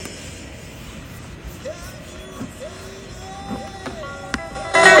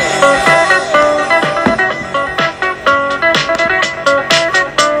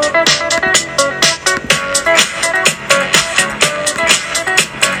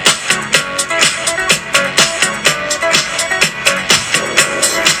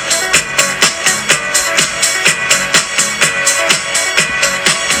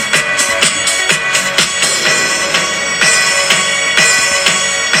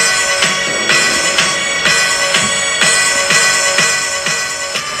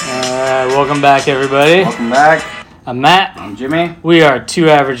Welcome back, everybody. Welcome back. I'm Matt. I'm Jimmy. We are two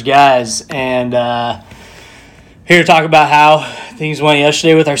average guys, and here to talk about how things went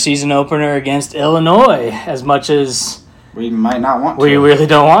yesterday with our season opener against Illinois, as much as We might not want to. we really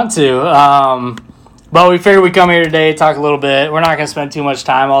don't want to. But we figured we'd come here today, talk a little bit. We're not going to spend too much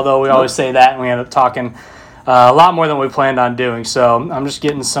time, although we always say that, and we end up talking a lot more than we planned on doing. So I'm just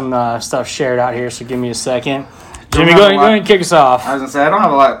getting some stuff shared out here, so give me a second. Jimmy, go ahead and kick us off. I was gonna say I don't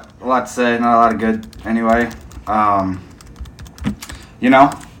have a lot to say. Not a lot of good anyway.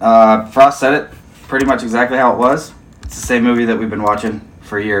 Frost said it pretty much exactly how it was. It's the same movie that we've been watching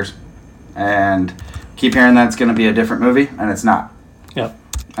for years, and keep hearing that it's gonna be a different movie, and it's not. Yep.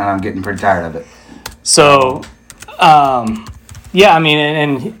 And I'm getting pretty tired of it. So, yeah, I mean,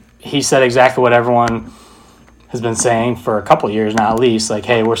 and he said exactly what everyone has been saying for a couple of years now, at least. Like,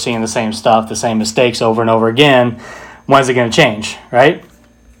 hey, we're seeing the same stuff, the same mistakes over and over again. When's it going to change, right?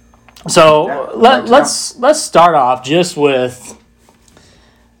 So Yeah, let's start off just with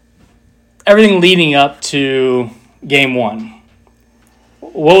everything leading up to Game 1.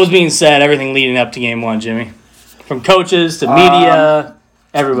 What was being said, everything leading up to Game 1, Jimmy? From coaches to media,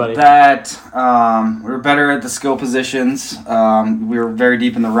 everybody. That we were better at the skill positions. We were very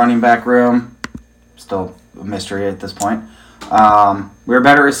deep in the running back room. Still a mystery at this point. We were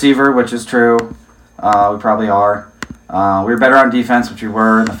better receiver, which is true. We probably are. We were better on defense, which we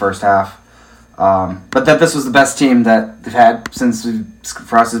were in the first half. But that this was the best team that they've had since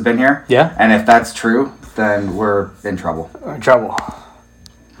Frost has been here. Yeah. And if that's true, then we're in trouble. We're in trouble.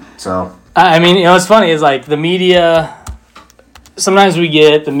 So I mean, what's funny is like the media. Sometimes we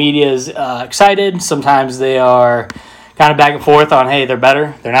get the media is excited. Sometimes they are kind of back and forth on, hey, they're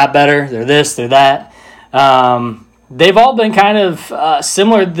better, they're not better, they're this, they're that. They've all been kind of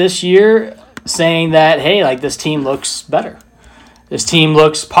similar this year, saying that, hey, like this team looks better. This team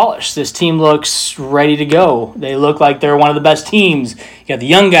looks polished. This team looks ready to go. They look like they're one of the best teams. You got the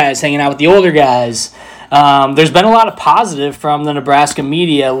young guys hanging out with the older guys. There's been a lot of positive from the Nebraska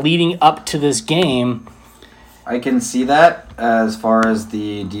media leading up to this game. I can see that as far as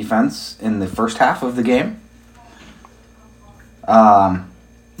the defense in the first half of the game.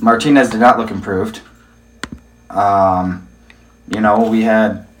 Martinez did not look improved. We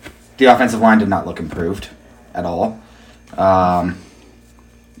had the offensive line did not look improved at all.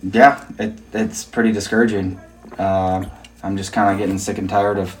 It's pretty discouraging. I'm just kind of getting sick and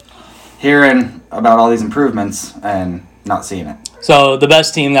tired of hearing about all these improvements and not seeing it. So the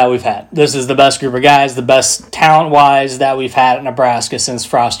best team that we've had. This is the best group of guys, the best talent-wise that we've had at Nebraska since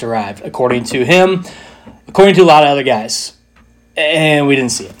Frost arrived, according to him, according to a lot of other guys. And we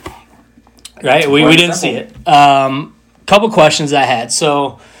didn't see it. Right? We didn't see it. Couple questions I had.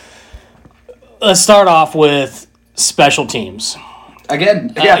 So let's start off with special teams. Again,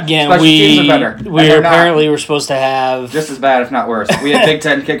 Special teams are better. We're supposed to have just as bad, if not worse. We had Big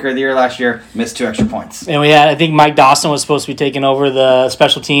Ten Kicker of the Year last year, missed 2 extra points. And we had, I think Mike Dawson was supposed to be taking over the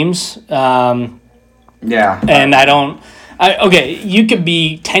special teams. Yeah. And you could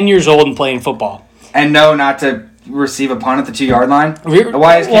be 10 years old and playing football. And know not to receive a punt at the 2-yard line?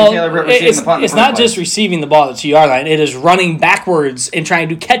 Why is Cam Taylor receiving the punt? It's not just receiving the ball at the 2-yard line. It is running backwards and trying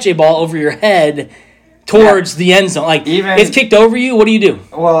to catch a ball over your head towards the end zone. Like, it's kicked over you, what do you do?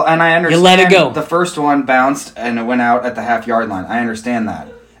 Well, and I understand you let it go. The first one bounced and it went out at the half-yard line. I understand that.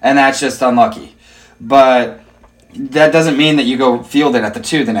 And that's just unlucky. But that doesn't mean that you go field it at the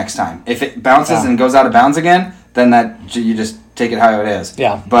 2 the next time. If it bounces and goes out of bounds again, then that you just take it how it is.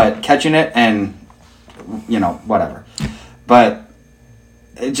 Yeah. But catching it and, whatever. But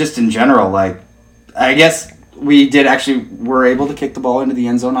just in general, like, I guess we were able to kick the ball into the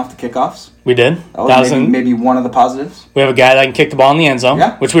end zone off the kickoffs. We did. That was maybe one of the positives. We have a guy that can kick the ball in the end zone,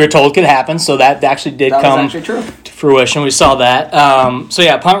 which we were told could happen, so that actually did come to fruition. We saw that.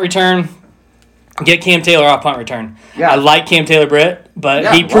 Punt return, get Cam Taylor off punt return. Yeah. I like Cam Taylor-Britt,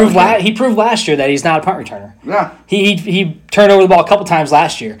 but he proved last year that he's not a punt returner. Yeah. He turned over the ball a couple times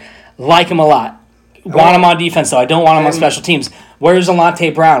last year. Like him a lot. Want him on defense, though. I don't want him on special teams. Where's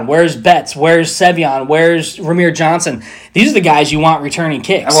Alante Brown? Where's Betts? Where's Sevion? Where's Ramir Johnson? These are the guys you want returning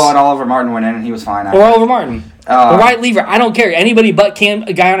kicks. Well, and Oliver Martin went in, and he was fine. Or Oliver Martin. Or Wyatt Lever. I don't care. Anybody but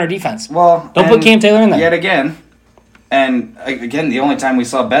a guy on our defense. Well, don't put Cam Taylor in there. Yet again. And again, the only time we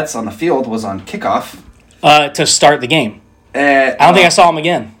saw Betts on the field was on kickoff. To start the game. I don't think I saw him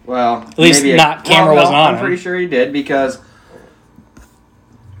again. Well, at least camera wasn't on. I'm pretty sure he did, because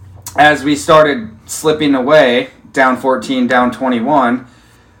as we started slipping away, down 14, down 21,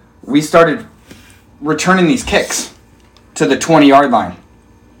 we started returning these kicks to the 20-yard line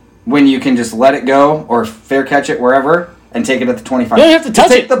when you can just let it go or fair catch it wherever and take it at the 25. You don't have to touch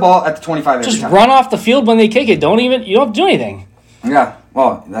take it. the ball at the 25 every Just time. run off the field when they kick it. You don't have to do anything. Yeah,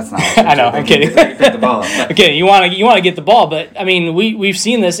 well, that's not. I know. I'm kidding. They can pick the ball up. Okay, you want to get the ball, but I mean, we've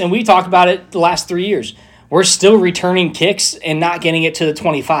seen this and we talked about it the last 3 years. We're still returning kicks and not getting it to the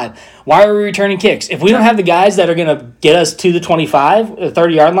 25. Why are we returning kicks? If we don't have the guys that are going to get us to the 25, the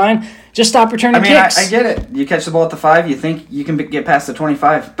 30-yard line, just stop returning kicks. I get it. You catch the ball at the 5, you think you can get past the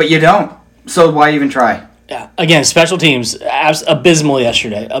 25, but you don't. So why even try? Yeah. Again, special teams, abysmal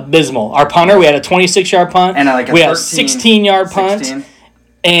yesterday. Abysmal. Our punter, we had a 26-yard punt. And like we had a 16-yard punt.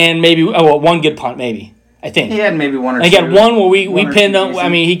 And maybe one good punt, maybe. I think. He had maybe one or two. He had one where we pinned him. I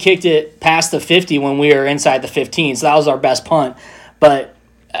mean, he kicked it past the 50 when we were inside the 15, so that was our best punt. But,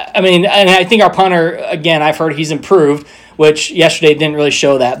 I mean, and I think our punter, again, I've heard he's improved, which yesterday didn't really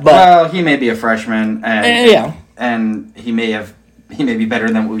show that. But well, he may be a freshman, and he may be better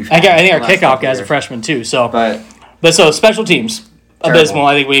than what we've had. I think our kickoff guy's a freshman too. So, but so special teams, terrible. Abysmal.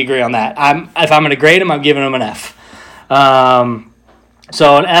 I think we agree on that. If I'm going to grade him, I'm giving him an F.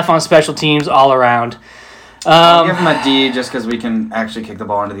 So an F on special teams all around. I'll give him a D just because we can actually kick the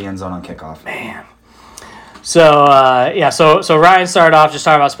ball into the end zone on kickoff. Man. So, so Ryan started off just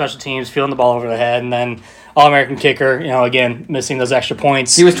talking about special teams, feeling the ball over the head, and then All-American kicker, again, missing those extra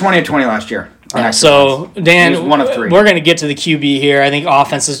points. He was 20 of 20 last year. So, Dan, he was 1 of 3. We're going to get to the QB here. I think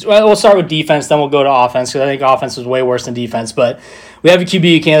offense is – we'll start with defense, then we'll go to offense because I think offense was way worse than defense. But we have a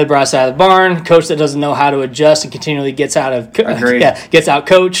QB who can't brought us out of the barn, coach that doesn't know how to adjust and continually gets out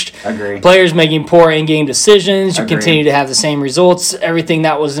coached. Agree. Players making poor in-game decisions. You Agree. continue to have the same results. Everything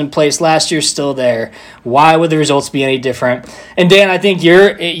that was in place last year is still there. Why would the results be any different? And Dan, I think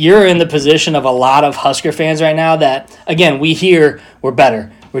you're in the position of a lot of Husker fans right now that, again, we hear we're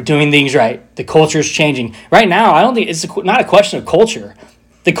better. We're doing things right. The culture is changing. Right now, I don't think it's not a question of culture.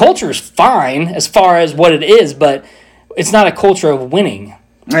 The culture is fine as far as what it is, but it's not a culture of winning.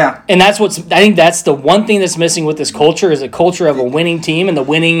 Yeah. And I think that's the one thing that's missing with this culture is a culture of a winning team and the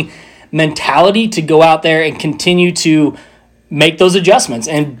winning mentality to go out there and continue to make those adjustments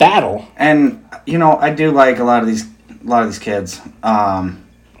and battle. And I do like a lot of these kids.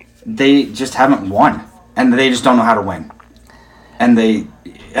 They just haven't won, and they just don't know how to win. And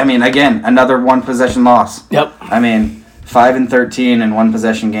again, another one possession loss. Yep. 5-13 in one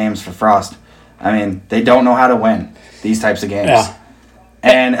possession games for Frost. They don't know how to win these types of games. Yeah.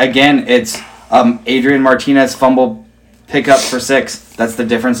 And again, it's Adrian Martinez fumble pickup for 6. That's the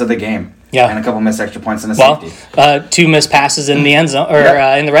difference of the game. Yeah. And a couple missed extra points in the safety. 2 missed passes in the end zone or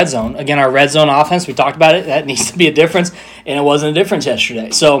in the red zone. Again, our red zone offense, we talked about it. That needs to be a difference, and it wasn't a difference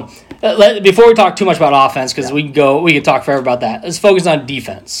yesterday. So before we talk too much about offense, because we can talk forever about that, let's focus on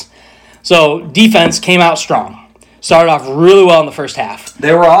defense. So defense came out strong. Started off really well in the first half.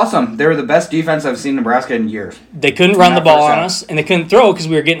 They were awesome. They were the best defense I've seen Nebraska in years. They couldn't run the ball on us, and they couldn't throw because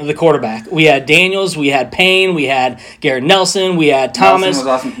we were getting to the quarterback. We had Daniels, we had Payne, we had Garrett Nelson, we had Thomas.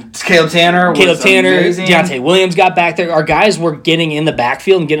 Nelson was awesome. Caleb Tanner was amazing. Deontay Williams got back there. Our guys were getting in the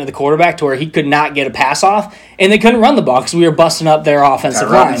backfield and getting to the quarterback to where he could not get a pass off, and they couldn't run the ball because we were busting up their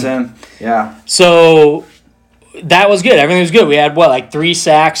offensive line. Yeah. So that was good. Everything was good. We had, 3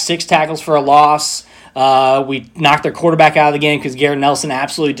 sacks, 6 tackles for a loss. We knocked their quarterback out of the game because Garrett Nelson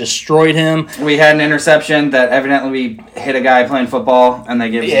absolutely destroyed him. We had an interception that evidently we hit a guy playing football, and they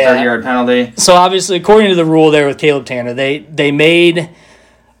gave us a 30-yard penalty. So obviously, according to the rule there with Caleb Tanner, they made,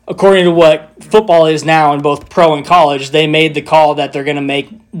 according to what football is now in both pro and college, they made the call that they're going to make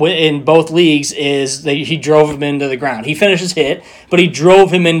in both leagues is that he drove him into the ground. He finished his hit, but he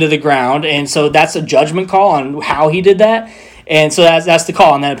drove him into the ground, and so that's a judgment call on how he did that. And so that's the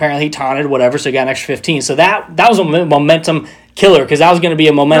call. And then apparently he taunted, whatever, so he got an extra 15. So that was a momentum killer because that was going to be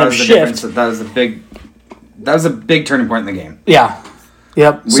a momentum shift. That was a big turning point in the game. Yeah.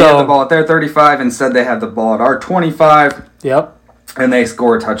 Yep. We had the ball at their 35. Instead, they had the ball at our 25. Yep. And they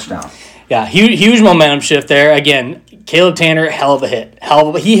score a touchdown. Yeah, huge momentum shift there. Again, Caleb Tanner, hell of a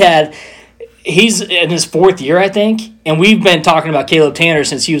hit. He's in his 4th year, I think, and we've been talking about Caleb Tanner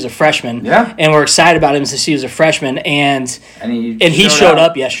since he was a freshman. Yeah. And we're excited about him since he was a freshman, and he showed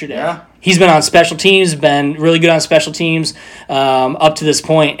up yesterday. Yeah. He's been on special teams, been really good on special teams up to this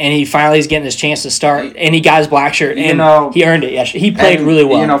point, and he finally is getting his chance to start, and he got his black shirt, and he earned it yesterday. He played really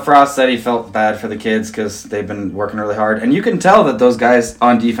well. Frost said he felt bad for the kids because they've been working really hard, and you can tell that those guys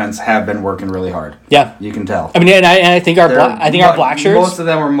on defense have been working really hard. Yeah. You can tell. And I think our black shirts, most of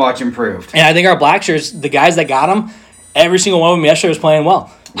them were much improved. And I think our black shirts, the guys that got them, every single one of them yesterday was playing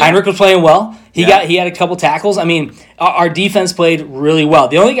well. Heinrich was playing well. He had a couple tackles. I mean, our defense played really well.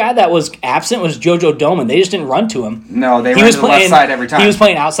 The only guy that was absent was JoJo Doman. They just didn't run to him. No, they ran to the left side every time. He was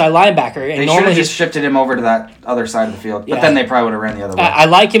playing outside linebacker. They should have just shifted him over to that other side of the field. But then they probably would have ran the other way. I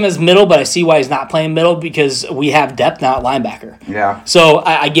like him as middle, but I see why he's not playing middle because we have depth now at linebacker. Yeah. So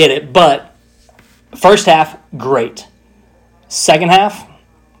I get it. But first half, great. Second half,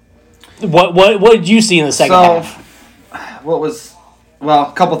 what did you see in the second half?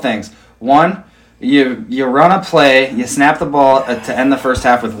 A couple things. One, you run a play, you snap the ball to end the first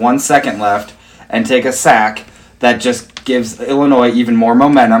half with 1 second left, and take a sack that just gives Illinois even more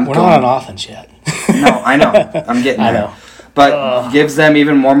momentum. We're not on offense yet. No, I know. I'm getting there. I know. But gives them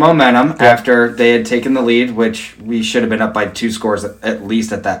even more momentum after they had taken the lead, which we should have been up by 2 scores at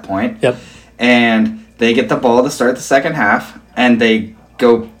least at that point. Yep. And they get the ball to start the second half, and they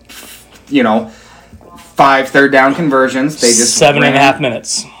go, 5 third down conversions. They just 7.5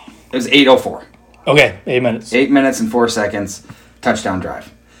 minutes. It was 8:04. Okay, 8 minutes. 8 minutes and 4 seconds, touchdown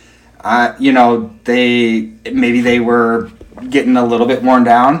drive. They were getting a little bit worn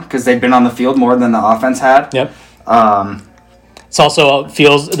down because they'd been on the field more than the offense had. Yep. It's also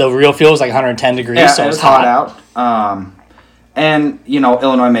the real field was like 110 degrees, yeah, so it was hot out.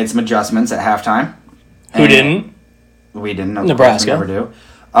 Illinois made some adjustments at halftime. Who didn't? We didn't. Nebraska. We never do.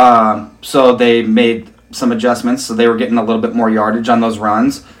 So they made some adjustments, so they were getting a little bit more yardage on those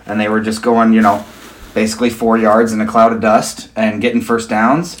runs, and they were just going, basically 4 yards in a cloud of dust and getting first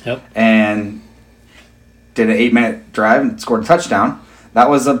downs. Yep. And did an 8-minute drive and scored a touchdown. That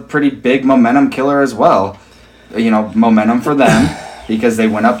was a pretty big momentum killer as well. Momentum for them because they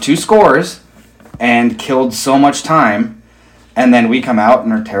went up 2 scores and killed so much time, and then we come out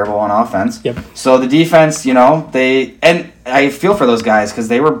and are terrible on offense. Yep. So the defense, and I feel for those guys because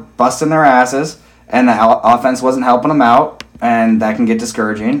they were busting their asses, and the offense wasn't helping them out, and that can get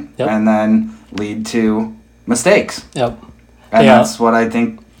discouraging and then lead to mistakes. Yep. And that's what I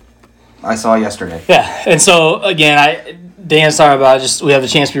think I saw yesterday. Yeah, and so, again, Dan's talking about we have the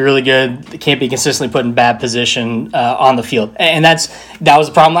chance to be really good. They can't be consistently put in bad position on the field. And that was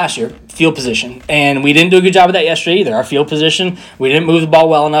the problem last year, field position. And we didn't do a good job of that yesterday either. Our field position, we didn't move the ball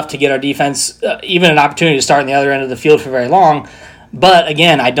well enough to get our defense even an opportunity to start on the other end of the field for very long. But,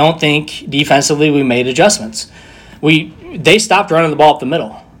 again, I don't think defensively we made adjustments. They stopped running the ball up the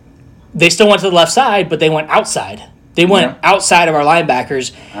middle. They still went to the left side, but they went outside. They went outside of our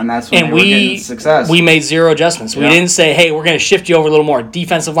linebackers. And that's when we were getting success. We made 0 adjustments. We didn't say, hey, we're going to shift you over a little more.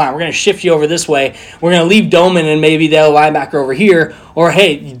 Defensive line, we're going to shift you over this way. We're going to leave Doman and maybe the other linebacker over here. Or,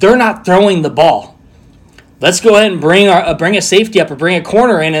 hey, they're not throwing the ball. Let's go ahead and bring a safety up or bring a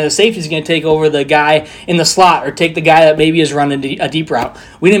corner in, and the safety's going to take over the guy in the slot or take the guy that maybe is running a deep route.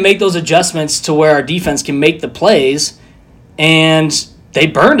 We didn't make those adjustments to where our defense can make the plays, and they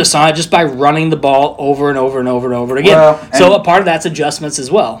burned us on it just by running the ball over and over and over and over again. Well, so a part of that's adjustments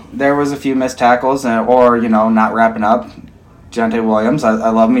as well. There was a few missed tackles or not wrapping up. Jonte Williams, I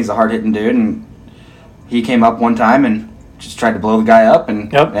love him. He's a hard-hitting dude, and he came up one time and just tried to blow the guy up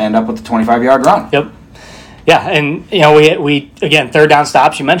and end up with a 25-yard run. Yep. Yeah, and we again, third down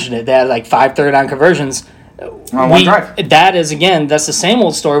stops, you mentioned it. They had like 5 third down conversions. On one drive. That's the same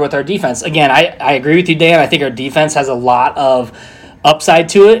old story with our defense. Again, I agree with you, Dan. I think our defense has a lot of upside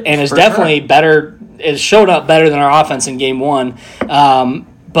to it and is definitely better. It showed up better than our offense in game 1.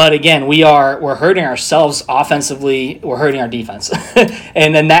 But again, we're hurting ourselves offensively. We're hurting our defense,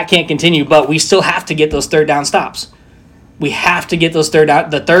 and then that can't continue. But we still have to get those third down stops. We have to get those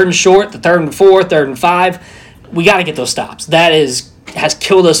the third and short, the third and 4, third and 5. We got to get those stops. That has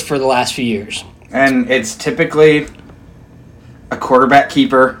killed us for the last few years. And it's typically a quarterback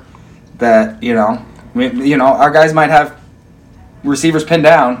keeper that our guys might have receivers pinned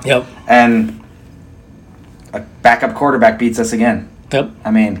down. Yep. And a backup quarterback beats us again. Yep. I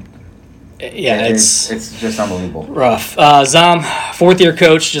mean, it's just unbelievable. Rough. Zom, 4th-year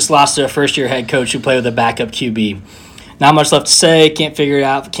coach, just lost to a first-year head coach who played with a backup QB. Not much left to say. Can't figure it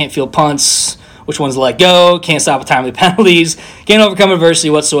out. Can't feel punts. Which ones to let go. Can't stop with timely penalties. Can't overcome adversity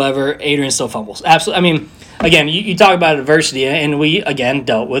whatsoever. Adrian still fumbles. Absolutely. I mean, again, you talk about adversity, and we, again,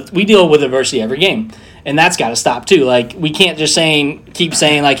 we deal with adversity every game. And that's got to stop, too. Like, we can't just keep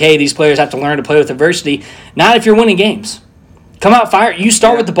saying, like, hey, these players have to learn to play with adversity. Not if you're winning games. Come out fire. You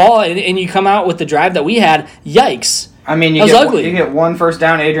start with the ball, and you come out with the drive that we had. Yikes. I mean, you get one first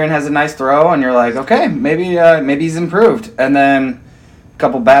down. Adrian has a nice throw, and you're like, okay, maybe he's improved. And then a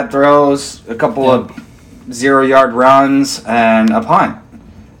couple bad throws, a couple of 0-yard runs, and a punt.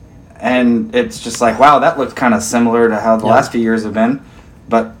 And it's just like, wow, that looked kind of similar to how the last few years have been.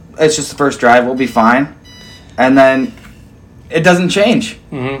 But it's just the first drive. We'll be fine. And then it doesn't change.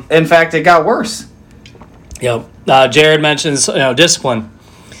 Mm-hmm. In fact, it got worse. Yep. Jared mentions discipline.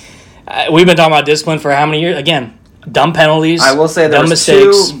 We've been talking about discipline for how many years? Again, dumb penalties. I will say there was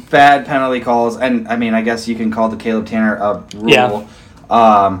mistakes. 2 bad penalty calls, and I mean, I guess you can call the Caleb Tanner rule.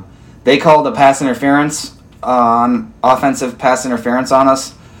 Yeah. They called a pass interference offensive pass interference on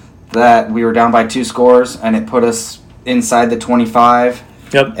us that we were down by 2 scores, and it put us inside the 25.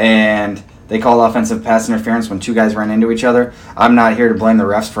 Yep. And they called offensive pass interference when 2 guys ran into each other. I'm not here to blame the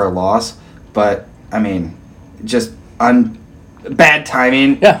refs for a loss, but I mean, just bad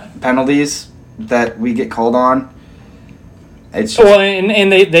timing penalties that we get called on. It's just, well,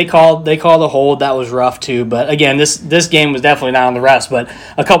 and they called a hold that was rough too. But again, this game was definitely not on the refs. But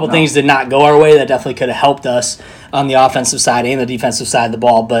a couple things did not go our way that definitely could have helped us on the offensive side and the defensive side of the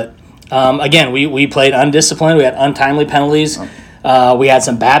ball. But again, we played undisciplined. We had untimely penalties. We had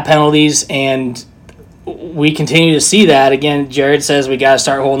some bad penalties, and we continue to see that. Again, Jared says we got to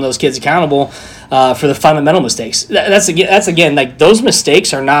start holding those kids accountable for the fundamental mistakes. That's again like those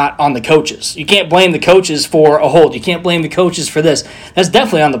mistakes are not on the coaches. You can't blame the coaches for a hold. You can't blame the coaches for this. That's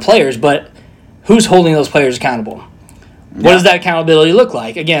definitely on the players, but who's holding those players accountable? Yeah. What does that accountability look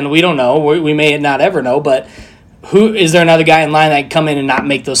like? Again, we don't know. We may not ever know, but who is there another guy in line that can come in and not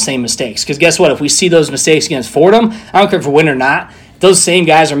make those same mistakes? Because guess what? If we see those mistakes against Fordham, I don't care if we win or not, those same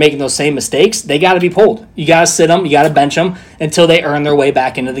guys are making those same mistakes, they got to be pulled. You got to sit them, you got to bench them until they earn their way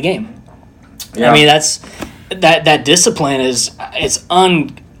back into the game. Yeah. I mean, that discipline it's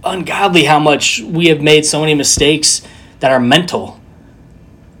ungodly how much we have made so many mistakes that are mental.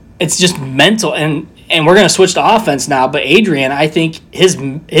 It's just mental, and we're going to switch to offense now. But Adrian, I think his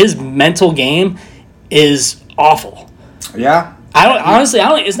mental game is awful. Yeah. Honestly,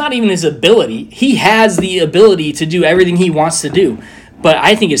 it's not even his ability. He has the ability to do everything he wants to do, but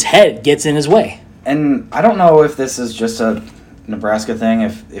I think his head gets in his way. And I don't know if this is just a Nebraska thing.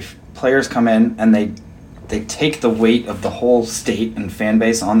 If players come in and they take the weight of the whole state and fan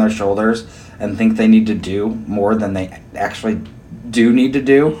base on their shoulders and think they need to do more than they actually do need to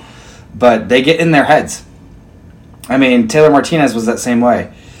do, but they get in their heads. I mean, Taylor Martinez was that same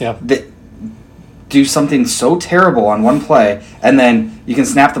way. Yeah. They do something so terrible on one play, and then you can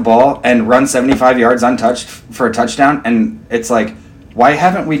snap the ball and run 75 yards untouched for a touchdown, and it's like, why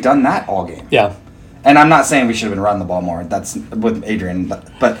haven't we done that all game? Yeah. And I'm not saying we should have been running the ball more. That's with Adrian.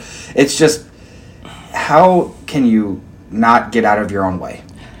 But it's just, how can you not get out of your own way?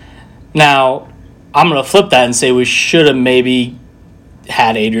 Now, I'm going to flip that and say we should have maybe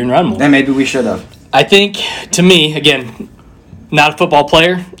had Adrian run more. And maybe we should have. I think, to me, again, not a football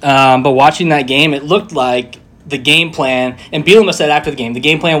player, but watching that game, it looked like the game plan, and Bielema said after the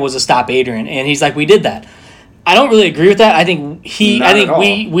game plan was to stop Adrian. And he's like, we did that. I don't really agree with that. I think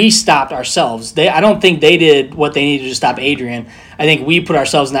we stopped ourselves. I don't think they did what they needed to stop Adrian. I think we put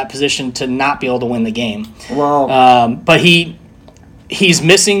ourselves in that position to not be able to win the game. Well, but he's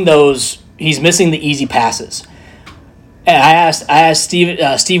missing those. He's missing the easy passes. And I asked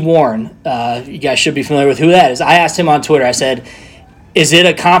Steve Warren. You guys should be familiar with who that is. I asked him on Twitter. I said, is it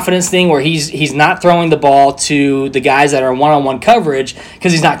a confidence thing where he's not throwing the ball to the guys that are in one-on-one coverage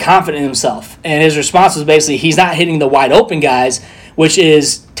because he's not confident in himself? And his response was basically he's not hitting the wide-open guys, which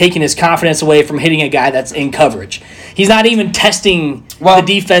is taking his confidence away from hitting a guy that's in coverage. He's not even testing the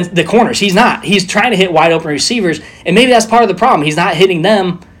defense, the corners. He's not. He's trying to hit wide-open receivers, and maybe that's part of the problem. He's not hitting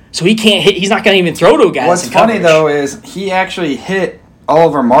them, so he can't hit. He's not going to even throw to a guy that's in coverage. What's funny, though, is he actually hit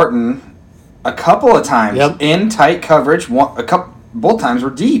Oliver Martin a couple of times in tight coverage, both times were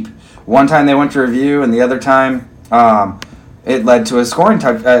deep. One time they went to review, and the other time it led to a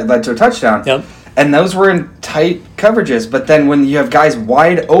led to a touchdown. Yep. And those were in tight coverages. But then when you have guys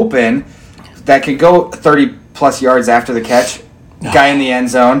wide open that could go 30-plus yards after the catch, guy in the end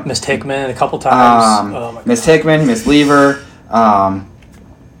zone. Missed Hickman a couple times. Missed Hickman, missed Lever.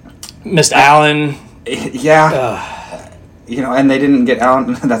 Missed Allen. Yeah. And they didn't get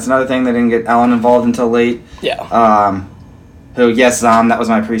Allen. That's another thing. They didn't get Allen involved until late. Yeah. That was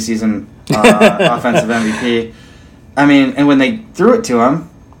my preseason offensive MVP. I mean, and when they threw it to him,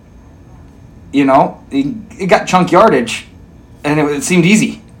 it got chunk yardage, and it seemed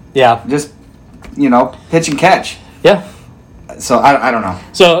easy. Yeah. Just, pitch and catch. Yeah. So, I don't know.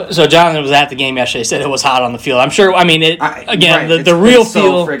 So Jonathan was at the game yesterday, said it was hot on the field. I'm sure, the real it's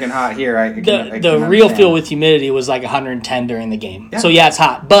feel. so freaking hot here. The real feel with humidity was like 110 during the game. Yeah. So, yeah, it's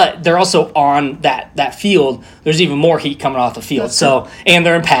hot. But they're also on that field. There's even more heat coming off the field. That's true. And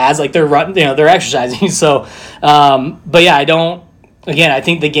they're in pads. Like, they're running, they're exercising. So, but yeah, I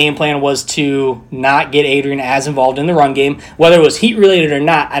think the game plan was to not get Adrian as involved in the run game. Whether it was heat-related or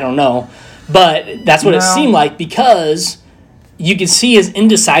not, I don't know. But that's what it seemed like because you can see his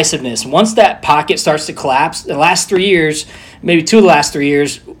indecisiveness. Once that pocket starts to collapse, the last 3 years, maybe 2 of the last 3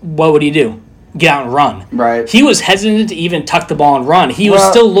 years, what would he do? Get out and run. Right. He was hesitant to even tuck the ball and run. He was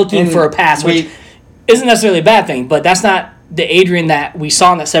still looking for a pass, which isn't necessarily a bad thing, but that's not the Adrian that we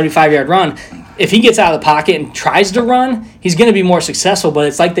saw in that 75-yard run. If he gets out of the pocket and tries to run, he's going to be more successful, but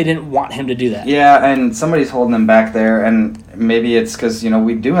it's like they didn't want him to do that. Yeah, and somebody's holding him back there, and maybe it's because,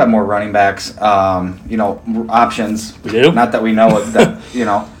 we do have more running backs, options. We do? Not that we know it,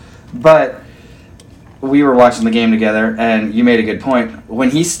 that, but we were watching the game together, and you made a good point. When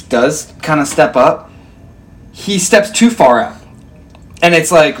he does kind of step up, he steps too far up. And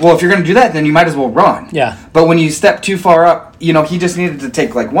it's like, well, if you're going to do that, then you might as well run. Yeah. But when you step too far up, he just needed to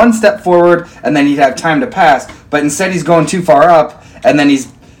take like one step forward, and then he'd have time to pass. But instead he's going too far up, and then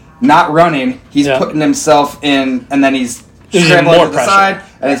he's not running. He's putting himself in, and then he's scrambling to the side,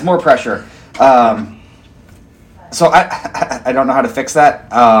 and it's more pressure. So I don't know how to fix that.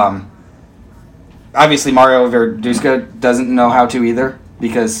 Obviously, Mario Verduzco doesn't know how to either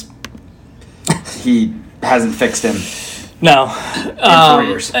because he hasn't fixed him. No. In 4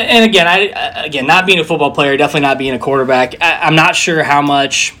 years. And again, not being a football player, definitely not being a quarterback, I'm not sure how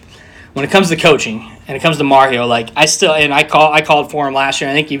much, when it comes to coaching and it comes to Mario, I called for him last year,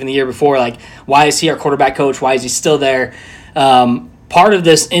 I think even the year before, why is he our quarterback coach? Why is he still there? Part of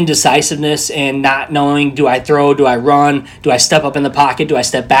this indecisiveness and not knowing, do I throw, do I run, do I step up in the pocket, do I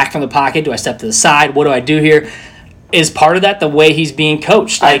step back from the pocket, do I step to the side, what do I do here? Is part of that the way he's being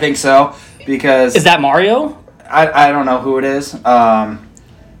coached? I think so, because... Is that Mario? I don't know who it is,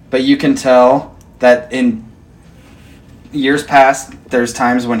 but you can tell that in years past, there's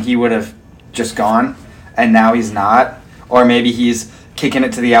times when he would have just gone, and now he's not. Or maybe he's kicking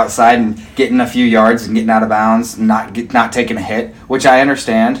it to the outside and getting a few yards and getting out of bounds, not taking a hit, which I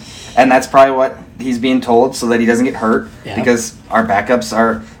understand. And that's probably what he's being told so that he doesn't get hurt, because our backups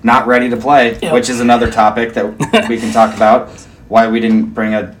are not ready to play, which is another topic that we can talk about. Why we didn't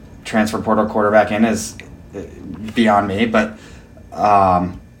bring a transfer portal quarterback in is beyond me, but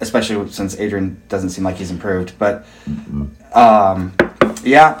especially since Adrian doesn't seem like he's improved. But I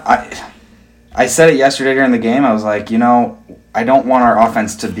said it yesterday during the game. I was like, I don't want our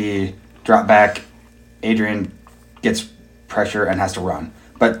offense to be drop back, Adrian gets pressure and has to run.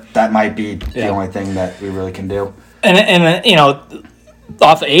 But that might be the only thing that we really can do. And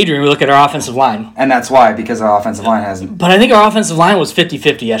off of Adrian, we look at our offensive line. And that's why, because our offensive line hasn't... But I think our offensive line was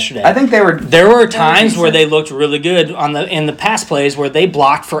 50-50 yesterday. I think they were... There were times where they looked really good in the pass plays where they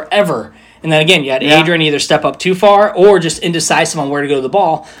blocked forever. And then again, you had Adrian either step up too far or just indecisive on where to go to the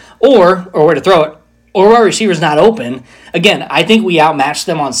ball or where to throw it, or our receiver's not open. Again, I think we outmatched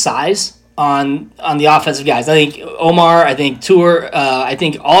them on size on the offensive guys. I think Omar, I think Tour, I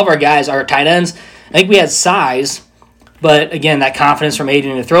think all of our guys, our tight ends, I think we had size. But again, that confidence from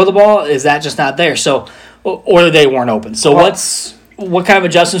Adrian to throw the ball, is that just not there? So, or they weren't open. So what kind of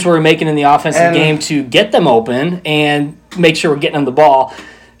adjustments were we making in the offensive game to get them open and make sure we're getting them the ball?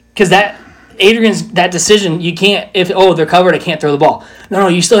 Because that decision, you can't, if they're covered, I can't throw the ball. No,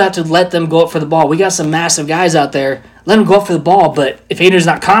 you still have to let them go up for the ball. We got some massive guys out there. Let them go up for the ball. But if Adrian's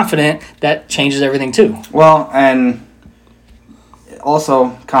not confident, that changes everything too. Well, and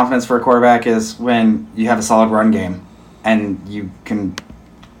also confidence for a quarterback is when you have a solid run game and you can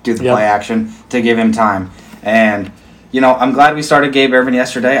do the play action to give him time. And, I'm glad we started Gabe Ervin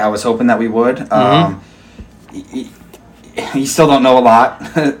yesterday. I was hoping that we would. You still don't know a lot.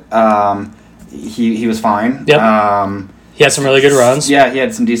 He was fine. Yep. He had some really good runs. Yeah, he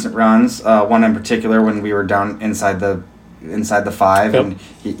had some decent runs. One in particular when we were down inside the 5, and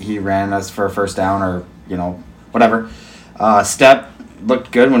he ran us for a first down or whatever. Step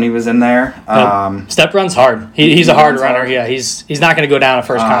looked good when he was in there. Step runs hard. He's a hard runner. Yeah, he's not going to go down at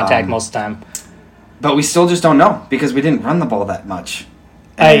first contact most of the time. But we still just don't know because we didn't run the ball that much.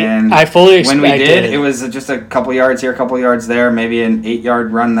 And I fully expected. When we did, it was just a couple yards here, a couple yards there, maybe an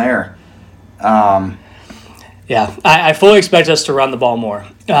 8-yard run there. I fully expect us to run the ball more.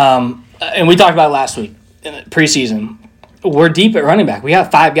 And we talked about it last week, in the preseason. We're deep at running back. We have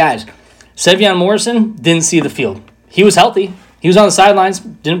 5 guys. Sevion Morrison didn't see the field. He was healthy. He was on the sidelines,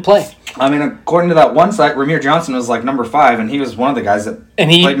 didn't play. I mean, according to that one site, Ramir Johnson was like number 5, and he was one of the guys that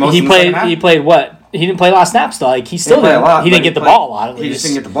played most of the second half. He played what? He didn't play a lot of snaps, though. He still didn't. A lot, he didn't get the ball a lot, at least. He just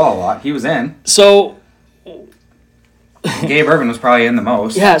didn't get the ball a lot. He was in. So... Gabe Ervin was probably in the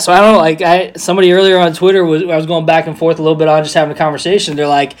most. Yeah, so I don't know. Somebody earlier on Twitter, I was going back and forth a little bit on just having a conversation. They're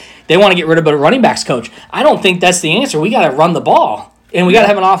like, they want to get rid of a running backs coach. I don't think that's the answer. We got to run the ball. And we got to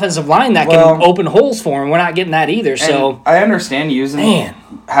have an offensive line that can open holes for him. We're not getting that either. So I understand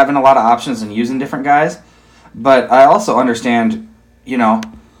having a lot of options and using different guys. But I also understand,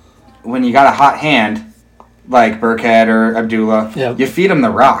 when you got a hot hand like Burkhead or Abdullah, Yep. you feed him the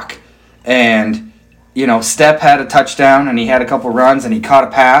rock. And, Stepp had a touchdown and he had a couple runs and he caught a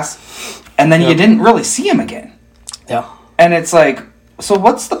pass. And then you didn't really see him again. Yeah. And it's like, so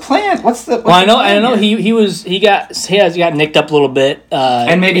what's the plan? What's the Well, I know here? he has got nicked up a little bit,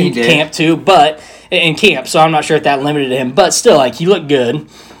 And maybe in he did. camp too, but in camp, so I'm not sure if that limited him. But still, like, he looked good.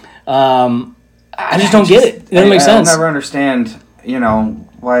 I just don't get it. It doesn't make sense. I'll never understand,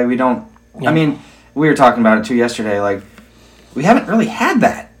 why we don't. Yeah. I mean, we were talking about it too yesterday. Like, we haven't really had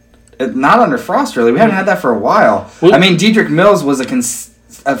that. Not under Frost, really. We haven't had that for a while. I mean, Dedrick Mills was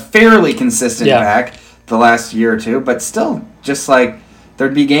a fairly consistent back the last year or two, but still, just like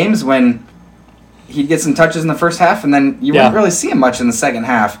there'd be games when he'd get some touches in the first half, and then you wouldn't really see him much in the second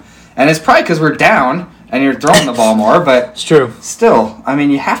half. And it's probably because we're down and you're throwing the ball more, but It's true. still, I mean,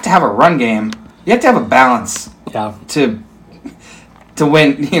 you have to have a run game. You have to have a balance Yeah. to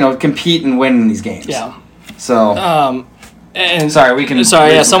win, compete and win in these games. Yeah. So, And sorry, we can. Sorry,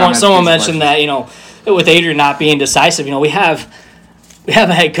 we yeah. can comment Someone on these mentioned that with Adrian not being decisive, we have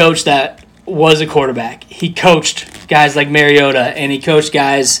a head coach that was a quarterback. He coached guys like Mariota, and he coached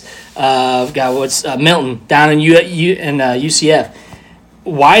guys, Milton down in UCF.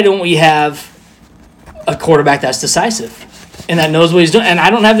 Why don't we have a quarterback that's decisive and that knows what he's doing? And I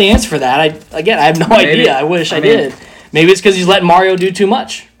don't have the answer for that. I have no idea. I wish I did. Maybe it's because he's letting Mario do too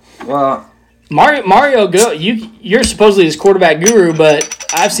much. Well, Mario, you're supposedly his quarterback guru, but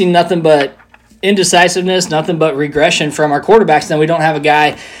I've seen nothing but indecisiveness, nothing but regression from our quarterbacks. Then we don't have a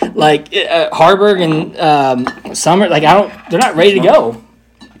guy like Harburg and Summer. Like they're not ready to go.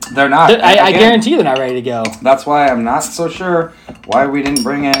 they're not. I guarantee they're not ready to go. That's why I'm not so sure why we didn't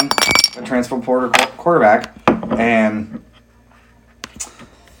bring in a transfer portal quarterback. And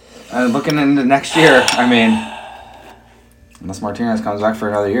looking into next year, I mean, unless Martinez comes back for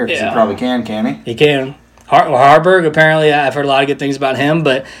another year, because he probably can he? He can. Harburg, apparently, I've heard a lot of good things about him,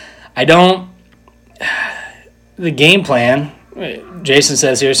 but I don't. The game plan, Jason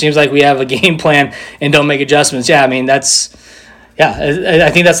says here, seems like we have a game plan and don't make adjustments. Yeah, I mean, I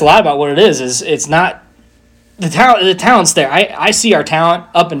think that's a lot about what it is. It's not the talent. The talent's there. I see our talent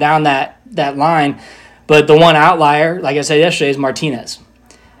up and down that line, but the one outlier, like I said yesterday, is Martinez.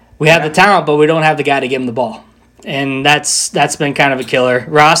 We have the talent, but we don't have the guy to give him the ball. And that's been kind of a killer.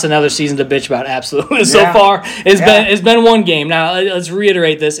 Ross, another season to bitch about absolutely so far. It's been one game. Now let's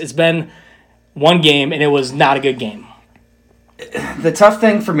reiterate this. It's been one game, and it was not a good game. The tough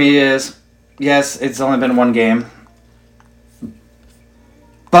thing for me is, yes, it's only been one game,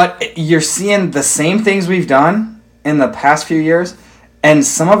 but you're seeing the same things we've done in the past few years, and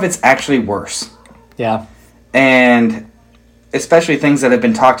some of it's actually worse. Yeah. And especially things that have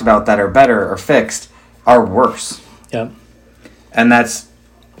been talked about that are better or fixed are worse. Yep. And that's,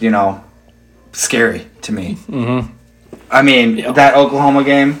 scary to me. Mm-hmm. I mean, that Oklahoma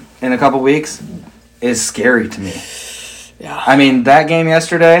game in a couple weeks is scary to me. Yeah. I mean, that game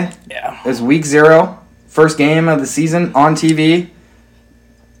yesterday is week 0, first game of the season on TV.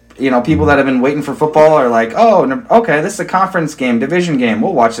 People that have been waiting for football are like, oh, okay, this is a conference game, division game.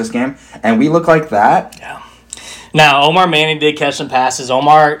 We'll watch this game. And we look like that. Yeah. Now, Omar Manning did catch some passes.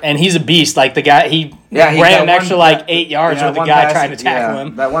 And he's a beast. Like, the guy, he ran an extra, 8 yards with the guy trying to tackle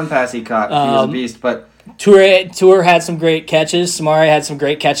him. That one pass he caught, he was a beast. But Tour had some great catches. Samari had some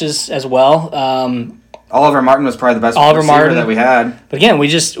great catches as well. Oliver Martin was probably the best receiver that we had. But again, we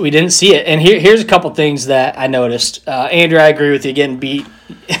didn't see it. And here's a couple things that I noticed. Andrew, I agree with you. Getting beat,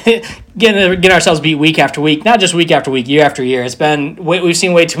 getting ourselves beat week after week. Not just week after week, year after year. We've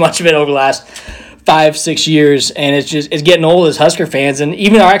seen way too much of it over the last 5-6 years, and it's getting old as Husker fans. And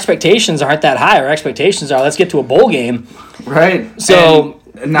even our expectations aren't that high. Our expectations are, let's get to a bowl game. Right. So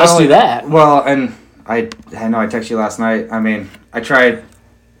let's do that. Well, and I know I texted you last night. I mean, I try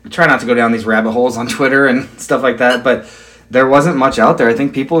not to go down these rabbit holes on Twitter and stuff like that, but there wasn't much out there. I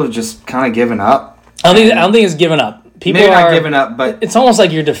think people have just kind of given up. I don't think it's given up. People maybe are not giving up, but it's almost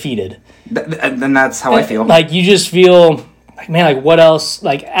like you're defeated. Then that's how I feel. Like, you just feel like, man, like, what else?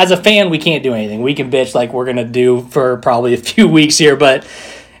 Like, as a fan, we can't do anything. We can bitch like we're gonna do for probably a few weeks here, but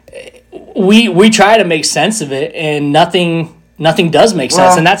we try to make sense of it, and nothing does make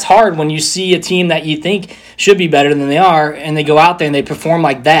sense. And that's hard when you see a team that you think should be better than they are, and they go out there and they perform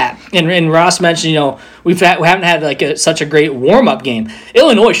like that. And Ross mentioned, we haven't had such a great warm-up game.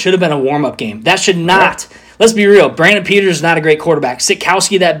 Illinois should have been a warm-up game. That should not. Right. Let's be real. Brandon Peters is not a great quarterback.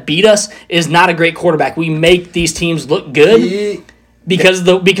 Sikowski that beat us is not a great quarterback. We make these teams look good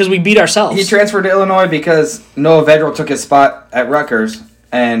because we beat ourselves. He transferred to Illinois because Noah Vedral took his spot at Rutgers,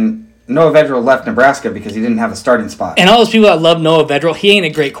 and Noah Vedral left Nebraska because he didn't have a starting spot. And all those people that love Noah Vedral, he ain't a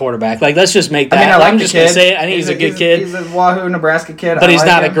great quarterback. Like, let's just make that. I mean, I like I'm the just kid. going to say it. I think he's a good kid. He's a Wahoo Nebraska kid. But he's like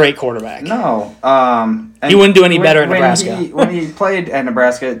not him. a great quarterback. No. He wouldn't do any better at Nebraska. When he played at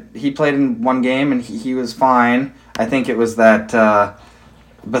Nebraska, he played in one game, and he was fine. I think it was that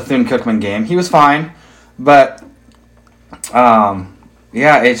Bethune-Cookman game. He was fine. But,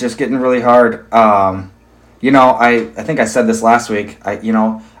 yeah, it's just getting really hard. I think I said this last week. I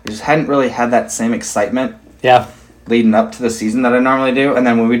just hadn't really had that same excitement leading up to the season that I normally do. And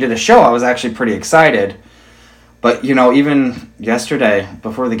then when we did a show, I was actually pretty excited. But, even yesterday,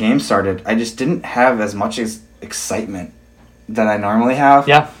 before the game started, I just didn't have as much excitement that I normally have.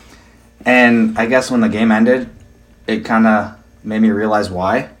 Yeah. And I guess when the game ended, it kind of made me realize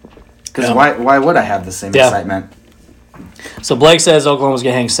why. Because why would I have the same excitement? So Blake says Oklahoma's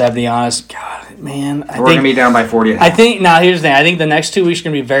going to hang 70 on us. God, man. We're going to be down by 40 I think, now here's the thing. I think the next 2 weeks are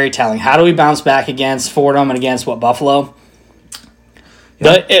going to be very telling. How do we bounce back against Fordham and against, Buffalo?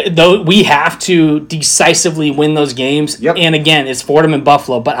 Though we have to decisively win those games. Yep. And again, it's Fordham and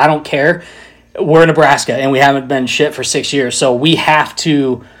Buffalo, but I don't care. We're Nebraska, and we haven't been shit for 6 years. So we have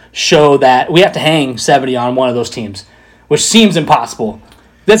to show that we have to hang 70 on one of those teams, which seems impossible.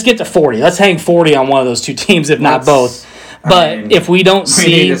 Let's get to 40. Let's hang 40 on one of those two teams, if not both. But if we don't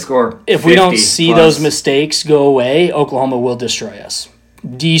see those mistakes go away, Oklahoma will destroy us.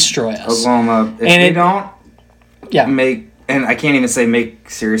 Oklahoma, if we don't make, and I can't even say make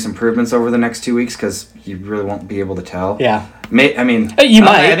serious improvements over the next 2 weeks because you really won't be able to tell. Yeah. I mean, you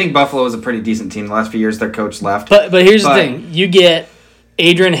might. I think Buffalo is a pretty decent team. The last few years, their coach left. But here's the thing. You get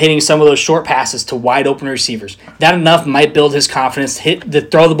Adrian hitting some of those short passes to wide open receivers. That enough might build his confidence to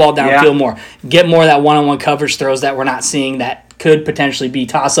throw the ball downfield more. Get more of that one-on-one coverage throws that we're not seeing that could potentially be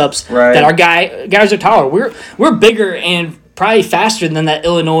toss-ups. Right. That our guys are taller. We're bigger and probably faster than that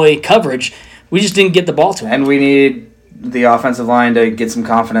Illinois coverage. We just didn't get the ball to him. And we need the offensive line to get some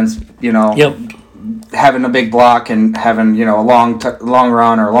confidence, Yep. having a big block and having, a long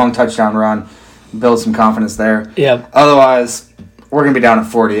run or a long touchdown run, build some confidence there. Yep. Otherwise, we're going to be down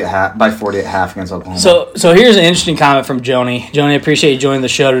at by 40 at half against Oklahoma. So here's an interesting comment from Joni. Joni, I appreciate you joining the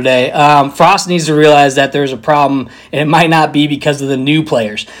show today. Frost needs to realize that there's a problem, and it might not be because of the new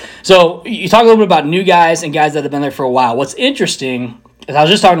players. So you talk a little bit about new guys and guys that have been there for a while. What's interesting is I was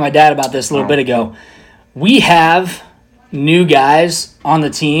just talking to my dad about this a little bit ago. We have new guys on the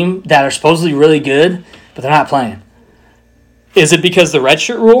team that are supposedly really good, but they're not playing. Is it because the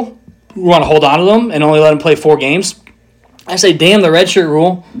redshirt rule? We want to hold on to them and only let them play 4 games? I say, damn the redshirt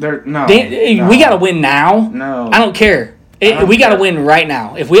rule. No. We got to win now. No. I don't care. We got to win right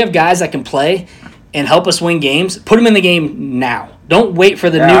now. If we have guys that can play and help us win games, put them in the game now. Don't wait for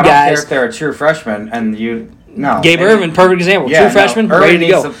the new guys. I don't care if they're a true freshman and Gabe Irvin, perfect example. True freshman, ready to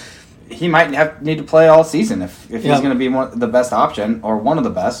go. He might need to play all season if he's going to be the best option or one of the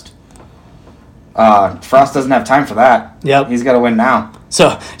best. Frost doesn't have time for that. Yep. He's got to win now.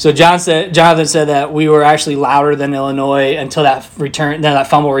 So Jonathan said that we were actually louder than Illinois until that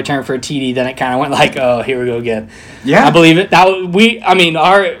fumble return for a TD. Then it kind of went like, oh, here we go again. Yeah, I believe it.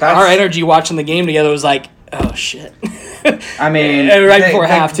 Our energy watching the game together was like, oh shit. I mean, before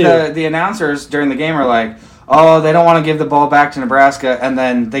half too. The announcers during the game are like, oh, they don't want to give the ball back to Nebraska, and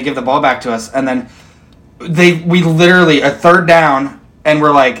then they give the ball back to us, and then we literally a third down, and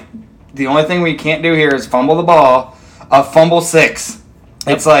we're like, the only thing we can't do here is fumble the ball. A fumble 6.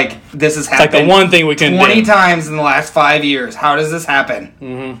 It's like this has happened. Like the one thing we can 20 times in the last 5 years. How does this happen?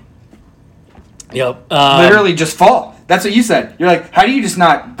 Mm-hmm. Yep. Literally just fall. That's what you said. You're like, how do you just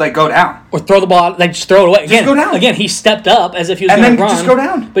not go down or throw the ball? Just throw it away. Just go down. Again, he stepped up as if he was going to run. Just go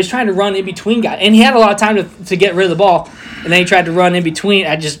down. But he's trying to run in between guys, and he had a lot of time to get rid of the ball, and then he tried to run in between.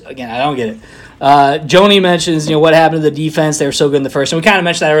 I don't get it. Joni mentions, what happened to the defense. They were so good in the first. And we kind of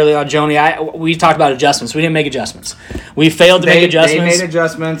mentioned that earlier on, Joni. We talked about adjustments. We didn't make adjustments. We failed to make adjustments. They made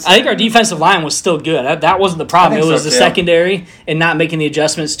adjustments. I think our defensive line was still good. That wasn't the problem. It was the secondary and not making the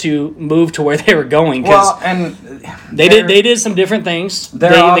adjustments to move to where they were going. Well, and they did some different things.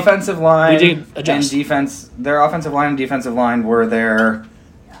 Their offensive line and defense. Their offensive line and defensive line were their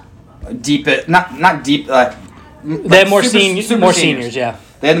deep. Not deep. They had more seniors. Yeah.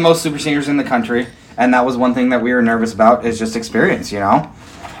 They had the most super seniors in the country, and that was one thing that we were nervous about is just experience,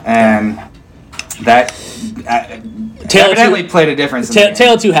 and that evidently played a difference.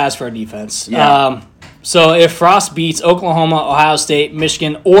 Tale of two halves for our defense. Yeah. So if Frost beats Oklahoma, Ohio State,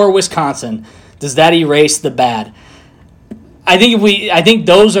 Michigan, or Wisconsin, does that erase the bad? I think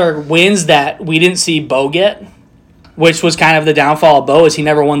those are wins that we didn't see Bo get, which was kind of the downfall of Bo, is he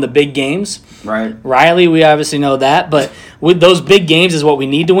never won the big games. Right. Riley, we obviously know that, but with those big games is what we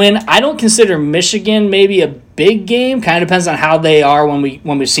need to win. I don't consider Michigan maybe a big game. Kind of depends on how they are when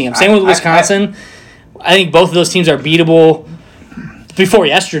we see them. Same with Wisconsin. I think both of those teams are beatable. Before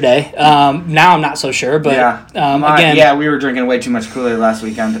yesterday, now I'm not so sure, but again, we were drinking way too much Kool-Aid last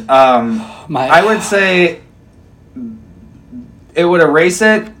weekend. I would say it would erase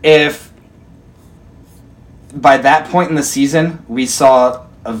it if by that point in the season we saw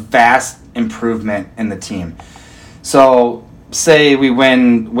a vast improvement in the team. So, say we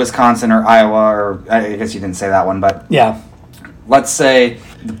win Wisconsin or Iowa, or I guess you didn't say that one, but yeah, let's say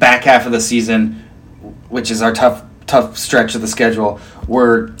the back half of the season, which is our tough stretch of the schedule,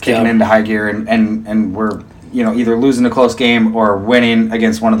 we're kicking into high gear and we're either losing a close game or winning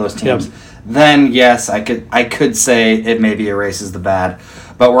against one of those teams. Yep. Then yes, I could say it maybe erases the bad,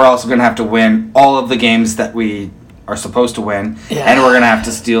 but we're also going to have to win all of the games that we are supposed to win, and we're going to have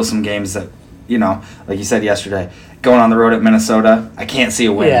to steal some games that like you said yesterday, going on the road at Minnesota. I can't see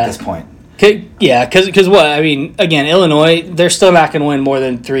a win at this point. Yeah, because what I mean, again, Illinois, they're still not going to win more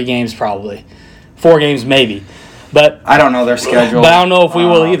than 3 games, probably 4 games maybe. But I don't know their schedule. But I don't know if we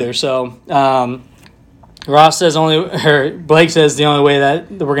will either. So Ross says Blake says the only way that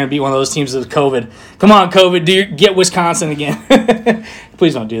we're going to beat one of those teams is COVID. Come on, COVID, get Wisconsin again.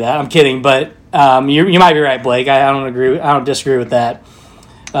 Please don't do that. I'm kidding, but you might be right, Blake. I don't disagree with that.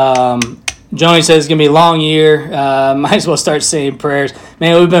 Joni says it's going to be a long year. Might as well start saying prayers.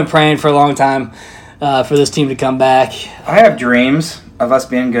 Man, we've been praying for a long time for this team to come back. I have dreams of us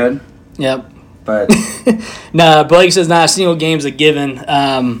being good. Yep. But no, Blake says not a single game's a given.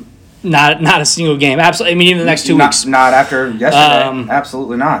 Not a single game. Absolutely. I mean, even the next 2 weeks. Not after yesterday.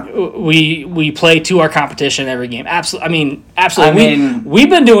 Absolutely not. We play to our competition every game. Absolutely. We've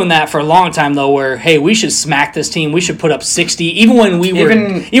been doing that for a long time though. Where hey, we should smack this team. We should put up 60. Even when we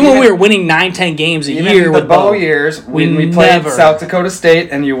were winning 9-10 games a year with Bo years, when we played South Dakota State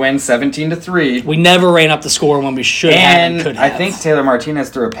and you win 17-3. We never ran up the score when we should have and could have. I think Taylor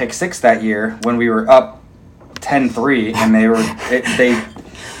Martinez threw a pick 6 that year when we were up 10-3 and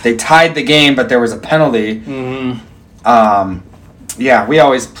they tied the game, but there was a penalty. Mm-hmm. We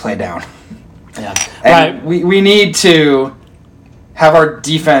always play down. Yeah, and right. We need to have our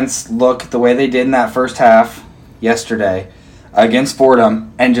defense look the way they did in that first half yesterday against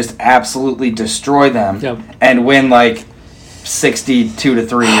Fordham and just absolutely destroy them and win like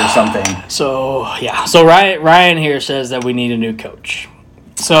 62-3 or something. So Ryan here says that we need a new coach.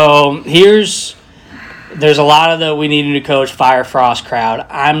 So there's a lot of the we need a new coach, fire Frost crowd.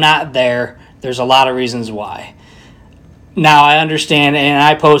 I'm not there. There's a lot of reasons why. Now I understand, and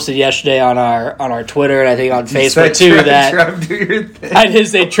I posted yesterday on our Twitter and I think on Facebook too Trev, do your thing. I did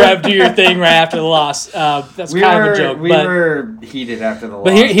say Trev, do your thing right after the loss. That's kind of a joke. We were heated after the loss.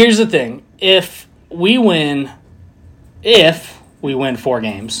 But here's the thing: if we win 4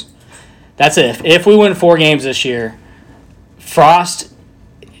 games, that's it. If we win 4 games this year, Frost.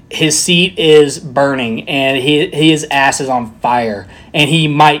 His seat is burning, and his ass is on fire, and he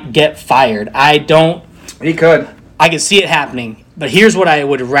might get fired. He could. I could see it happening, but here's what I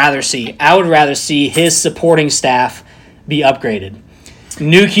would rather see. I would rather see his supporting staff be upgraded.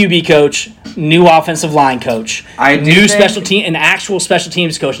 New QB coach, new offensive line coach, an actual special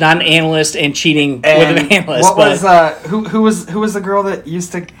teams coach, not an analyst and cheating with an analyst. Who was the girl that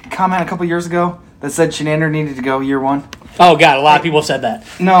used to comment a couple years ago that said Shenander needed to go year 1? Oh God, a lot of people have said that.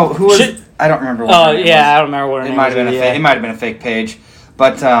 No, who was? I don't remember. What her name was. I don't remember what her name was. It might have been a fake page,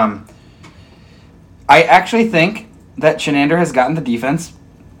 but I actually think that Shenander has gotten the defense,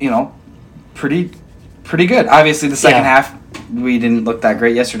 pretty good. Obviously, the second half we didn't look that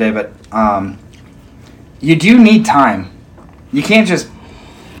great yesterday, but you do need time. You can't just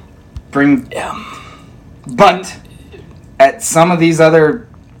bring. But at some of these other.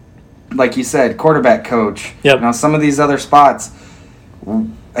 Like you said, quarterback coach. Yep. Now, some of these other spots,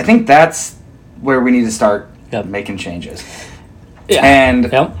 I think that's where we need to start making changes. Yeah.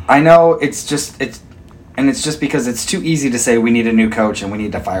 And I know it's just because it's too easy to say we need a new coach and we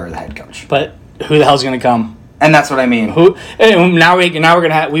need to fire the head coach. But who the hell's going to come? And that's what I mean. We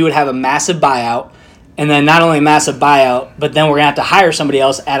would have a massive buyout. And then not only a massive buyout, but then we're going to have to hire somebody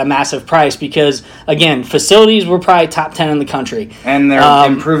else at a massive price because, again, facilities, we're probably top 10 in the country. And they're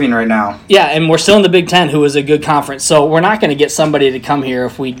improving right now. Yeah, and we're still in the Big Ten, who is a good conference. So we're not going to get somebody to come here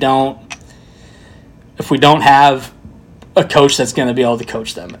if we don't have a coach that's going to be able to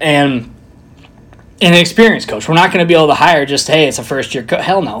coach them. And an experienced coach. We're not going to be able to hire just, hey, it's a first-year coach.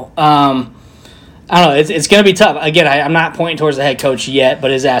 Hell no. I don't know. It's going to be tough. Again, I'm not pointing towards the head coach yet,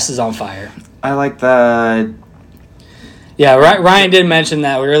 but his ass is on fire. I like the Yeah, Ryan did mention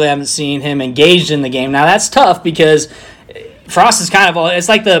that. We really haven't seen him engaged in the game. Now, that's tough because Frost is kind of, it's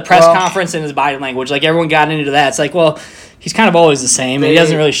like the press conference and his body language. Like, everyone got into that. It's like, well, he's kind of always the same. He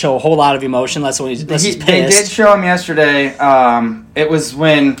doesn't really show a whole lot of emotion unless he's pissed. They did show him yesterday. It was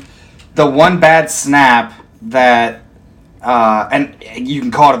when the one bad snap that, and you can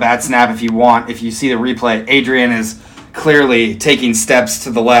call it a bad snap if you want. If you see the replay, Adrian is clearly taking steps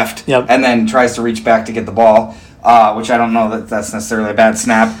to the left and then tries to reach back to get the ball, which I don't know that that's necessarily a bad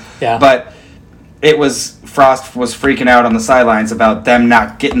snap. Yeah. But Frost was freaking out on the sidelines about them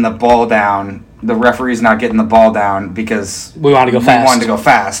not getting the ball down, the referees not getting the ball down because we wanted to go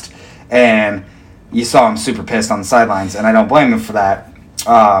fast. And you saw him super pissed on the sidelines, and I don't blame him for that.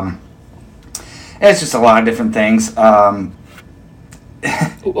 It's just a lot of different things.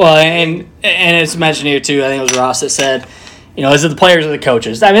 Well, and it's mentioned here too. I think it was Ross that said, is it the players or the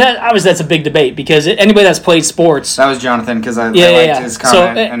coaches? I mean, obviously that's a big debate because anybody that's played sports. That was Jonathan because I liked his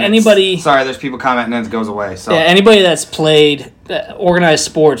comment. So sorry, there's people commenting and it goes away. So anybody that's played organized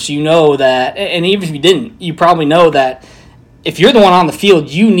sports, that, and even if you didn't, you probably know that if you're the one on the field,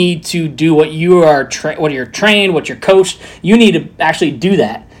 you need to do what you are, what you're trained, what you're coached. You need to actually do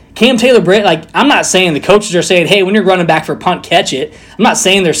that. Cam Taylor-Britt, I'm not saying the coaches are saying, hey, when you're running back for a punt, catch it. I'm not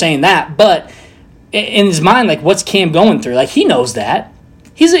saying they're saying that, but in his mind, what's Cam going through? He knows that.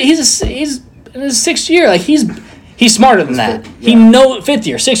 He's in his sixth year. He's smarter than that. Yeah. He knows, fifth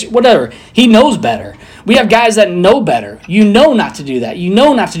year, sixth year, whatever. He knows better. We have guys that know better. You know not to do that. You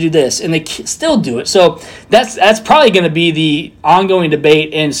know not to do this, and they still do it. So that's probably going to be the ongoing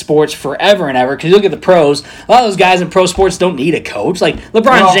debate in sports forever and ever. Because you look at the pros, a lot of those guys in pro sports don't need a coach.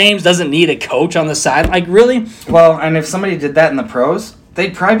 LeBron James doesn't need a coach on the side. Really? Well, and if somebody did that in the pros,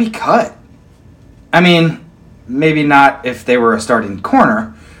 they'd probably be cut. I mean, maybe not if they were a starting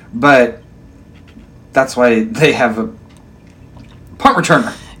corner, but that's why they have a punt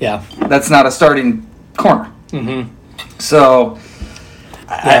returner. Yeah. That's not a starting corner. Mm-hmm. So,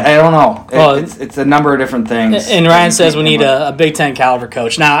 I don't know. It's a number of different things. And Ryan says we need a Big Ten caliber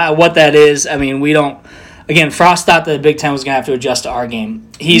coach. Now, what that is, we don't. Again, Frost thought that the Big Ten was going to have to adjust to our game.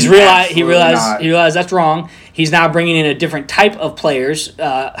 He realized that's wrong. He's now bringing in a different type of players,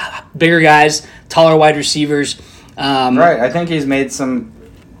 bigger guys, taller wide receivers. Right. I think he's made some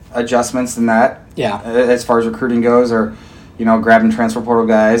adjustments in that. Yeah. As far as recruiting goes, or grabbing transfer portal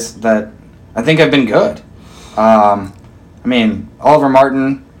guys that I think have been good. Oliver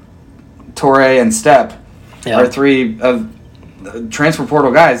Martin, Torrey, and Stepp are three of transfer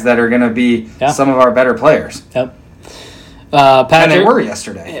portal guys that are going to be some of our better players. Yep. Patrick, and they were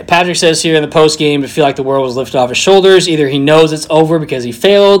yesterday. Patrick says here in the post game to feel like the world was lifted off his shoulders. Either he knows it's over because he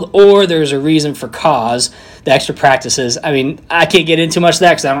failed, or there's a reason for cause. The extra practices. I can't get into much of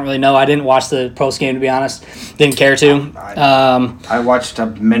that because I don't really know. I didn't watch the post game, to be honest. Didn't care to. I watched a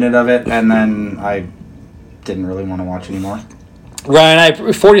minute of it, and then I didn't really want to watch anymore.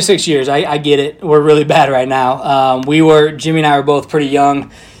 Ryan, 46 years. I get it. We're really bad right now. Jimmy and I were both pretty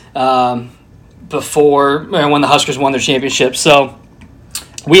young before when the Huskers won their championship. So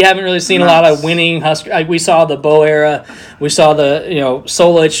we haven't really seen a lot of winning Huskers. We saw the Bo era. We saw the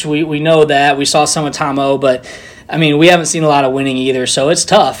Solich. We know that. We saw some of Tomo, but we haven't seen a lot of winning either. So it's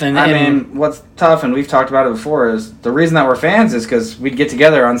tough. And what's tough, and we've talked about it before, is the reason that we're fans is because we'd get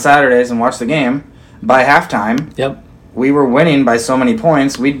together on Saturdays and watch the game by halftime. Yep. We were winning by so many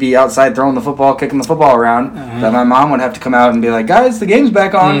points, we'd be outside throwing the football, kicking the football around, that my mom would have to come out and be like, guys, the game's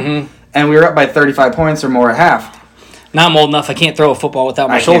back on. Mm-hmm. And we were up by 35 points or more at half. Now I'm old enough, I can't throw a football without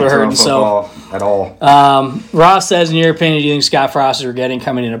my shoulder hurting. At all. Ross says, in your opinion, do you think Scott Frost is regretting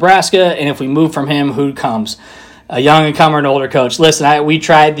coming to Nebraska? And if we move from him, who comes? A young incomer, an older coach. Listen, we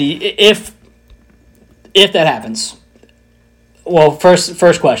tried if that happens. Well,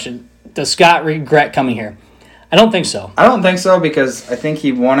 first question, does Scott regret coming here? I don't think so. I don't think so because I think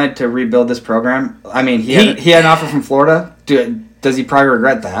he wanted to rebuild this program. He had an offer from Florida. Does he probably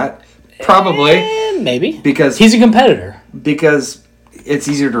regret that? Probably. Maybe. Because he's a competitor. Because it's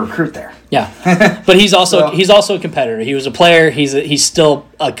easier to recruit there. Yeah. But he's also a competitor. He was a player. He's still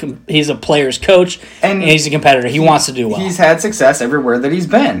a player's coach, and he's a competitor. He wants to do well. He's had success everywhere that he's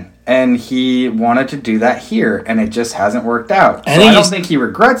been, and he wanted to do that here, and it just hasn't worked out. So I don't think he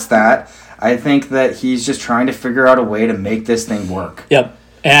regrets that. I think that he's just trying to figure out a way to make this thing work. Yep.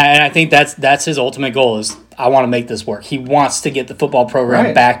 And I think that's his ultimate goal is I want to make this work. He wants to get the football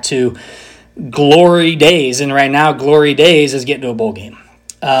program back to glory days. And right now, glory days is getting to a bowl game.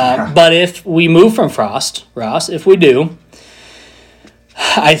 But if we move from Frost, Ross, if we do,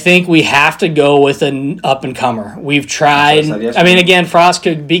 I think we have to go with an up-and-comer. We've tried. I mean, again, Frost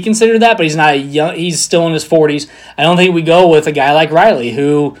could be considered that, but he's not he's still in his 40s. I don't think we go with a guy like Riley,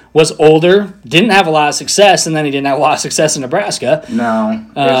 who was older, didn't have a lot of success, and then he didn't have a lot of success in Nebraska. No.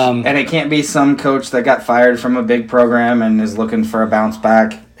 And it can't be some coach that got fired from a big program and is looking for a bounce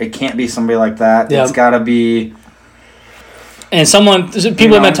back. It can't be somebody like that. Yep. It's got to be... And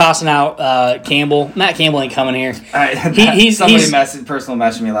people have been tossing out Campbell. Matt Campbell ain't coming here. Somebody personal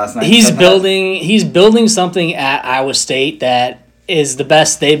messaged me last night. He's building something at Iowa State that is the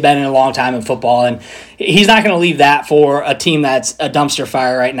best they've been in a long time in football, and he's not going to leave that for a team that's a dumpster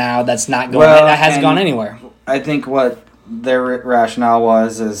fire right now. That's not going. That hasn't gone anywhere. I think what their rationale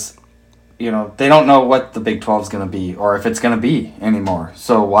is they don't know what the Big 12 is going to be or if it's going to be anymore.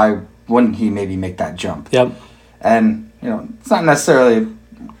 So why wouldn't he maybe make that jump? Yep. And it's not necessarily a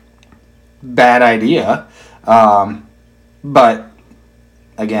bad idea, but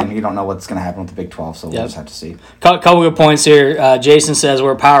again, you don't know what's going to happen with the Big 12, so we'll just have to see. Couple good points here. Jason says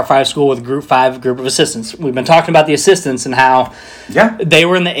we're a Power 5 school with a Group 5 group of assistants. We've been talking about the assistants and how they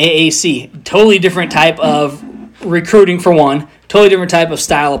were in the AAC. Totally different type of recruiting for one, totally different type of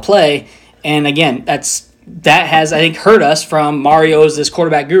style of play, and again, that has, I think, hurt us from Mario's this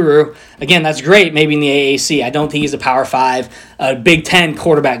quarterback guru. Again, that's great, maybe in the AAC. I don't think he's a Power 5, Big 10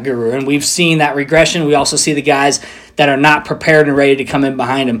 quarterback guru. And we've seen that regression. We also see the guys that are not prepared and ready to come in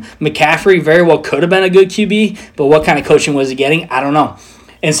behind him. McCaffrey very well could have been a good QB, but what kind of coaching was he getting? I don't know.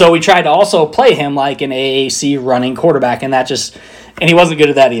 And so we tried to also play him like an AAC running quarterback, and he wasn't good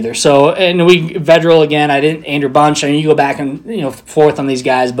at that either. So, and Vedral again, Andrew Bunch, you go back and, forth on these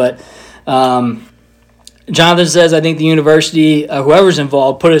guys, but, Jonathan says, I think the university, whoever's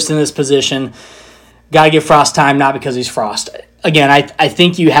involved, put us in this position. Got to give Frost time, not because he's Frost. Again, I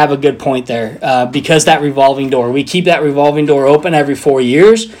think you have a good point there because that revolving door. We keep that revolving door open every 4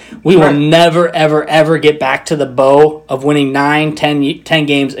 years. We will never, ever, ever get back to the bow of winning 9, 10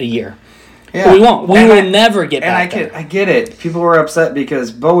 games a year. Yeah. We won't. We will never get back there. I get it. People were upset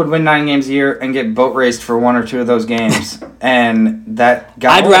because Bo would win 9 games a year and get boat raced for 1 or 2 of those games. And that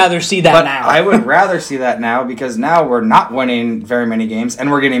got I'd rather see that now. I would rather see that now because now we're not winning very many games and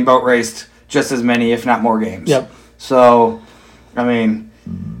we're getting boat raced just as many, if not more games. Yep. So, I mean...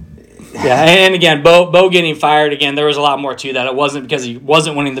 Yeah, and again, Bo getting fired, again, there was a lot more to that. It wasn't because he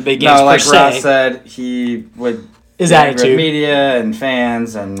wasn't winning the big games per se. Ross said, he would... His attitude, media and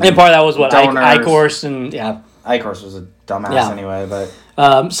fans, and part of that was what Eichhorst and Eichhorst was a dumbass anyway. But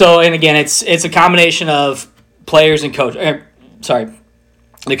and again, it's a combination of players and coach.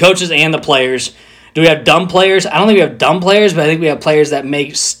 The coaches and the players. Do we have dumb players? I don't think we have dumb players, but I think we have players that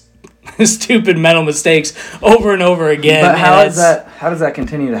make stupid mental mistakes over and over again. But how does that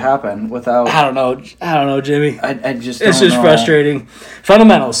continue to happen without? I don't know, Jimmy. I just it's don't just know.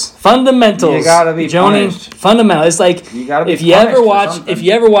 Fundamentals. You gotta be punished. Fundamental. It's like you gotta be if you ever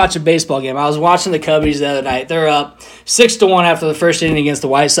watch a baseball game. I was watching the Cubbies the other night. They're up 6-1 after the first inning against the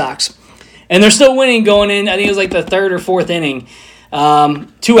White Sox, and they're still winning going in. I think it was like the 3rd or 4th inning.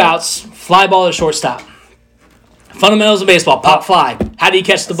 2 outs, fly ball to shortstop. Fundamentals of baseball, pop fly. How do you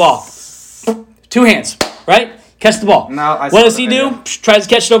catch the ball? 2 hands, right? Catch the ball. What does he do? Tries to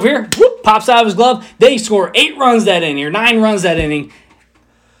catch it over here. Whoop, pops out of his glove. They score 8 runs that inning or 9 runs that inning.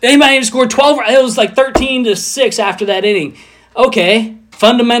 They might even score 12. It was like 13-6 after that inning. Okay,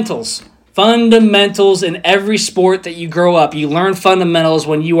 fundamentals. Fundamentals in every sport that you grow up. You learn fundamentals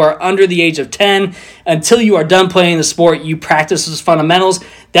when you are under the age of 10. Until you are done playing the sport, you practice those fundamentals.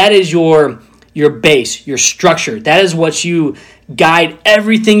 That is your base, your structure. That is what you guide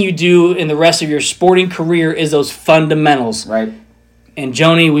everything you do in the rest of your sporting career is those fundamentals. Right. And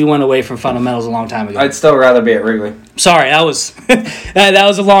Joni, we went away from fundamentals a long time ago. I'd still rather be at Wrigley. Sorry, that was that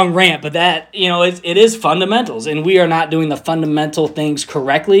was a long rant, but that it is fundamentals, and we are not doing the fundamental things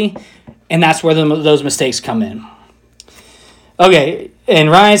correctly, and that's where those mistakes come in. Okay, and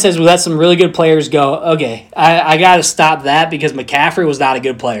Ryan says we let some really good players go. Okay, I got to stop that because McCaffrey was not a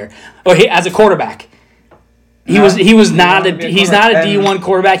good player. As a quarterback, he's not a D1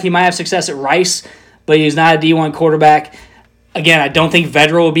 quarterback. He might have success at Rice, but he's not a D1 quarterback. Again, I don't think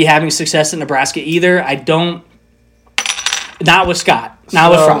Vedra will be having success in Nebraska either. Not with Scott,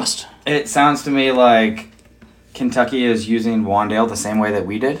 not with Frost. It sounds to me like Kentucky is using Wandale the same way that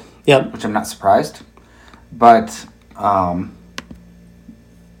we did. Yep. Which I'm not surprised. But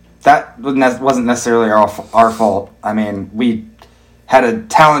that wasn't necessarily our fault. I mean, we had a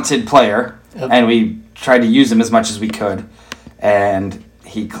talented player, and we tried to use him as much as we could. And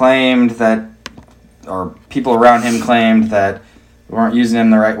he claimed that, or people around him claimed that we weren't using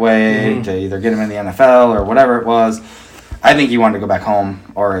him the right way to either get him in the NFL or whatever it was. I think he wanted to go back home,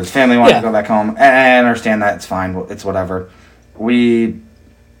 or his family wanted to go back home. And I understand that. It's fine. It's whatever. We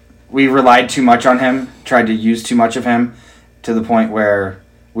relied too much on him, tried to use too much of him to the point where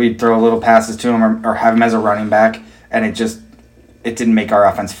we'd throw little passes to him or have him as a running back, and it didn't make our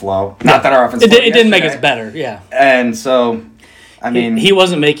offense flow. Not that our offense flowed it didn't make us better, yeah. And so, I mean... He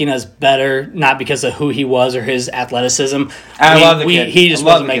wasn't making us better, not because of who he was or his athleticism. I love the kid. He just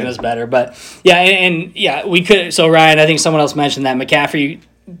wasn't making us better. But, yeah, and we could... So, Ryan, I think someone else mentioned that McCaffrey,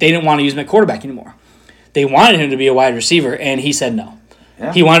 they didn't want to use him at quarterback anymore. They wanted him to be a wide receiver, and he said no.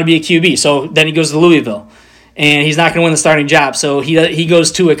 Yeah. He wanted to be a QB. So then he goes to Louisville, and he's not going to win the starting job. So he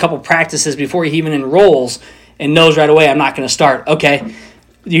goes to a couple practices before he even enrolls and knows right away, I'm not going to start. Okay,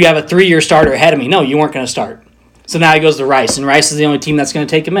 you have a 3-year starter ahead of me. No, you weren't going to start. So now he goes to Rice, and Rice is the only team that's going to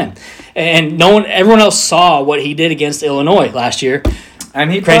take him in. And everyone else saw what he did against Illinois last year.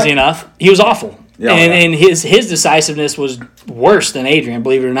 And crazy enough, he was awful. Yeah, and his decisiveness was worse than Adrian,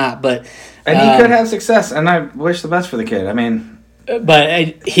 believe it or not. But he could have success, and I wish the best for the kid. I mean...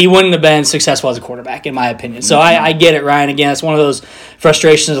 But he wouldn't have been successful as a quarterback, in my opinion. So I get it, Ryan. Again, it's one of those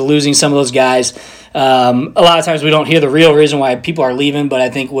frustrations of losing some of those guys. A lot of times we don't hear the real reason why people are leaving, but I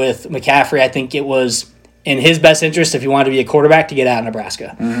think with McCaffrey, I think it was in his best interest if he wanted to be a quarterback to get out of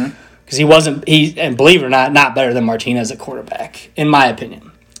Nebraska. Because he wasn't, and believe it or not better than Martinez at quarterback, in my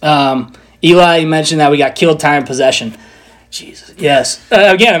opinion. Eli, you mentioned that we got killed time possession. Jesus. Yes.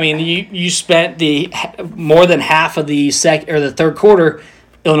 Again, I mean, you spent the more than half of the the third quarter.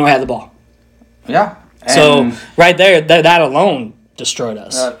 Illinois had the ball. Yeah. So right there, that alone destroyed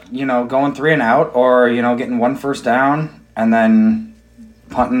us. Going 3 and out, or getting 1 first down and then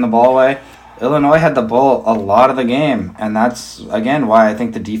punting the ball away. Illinois had the ball a lot of the game, and that's again why I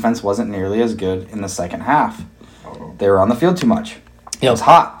think the defense wasn't nearly as good in the second half. They were on the field too much. It was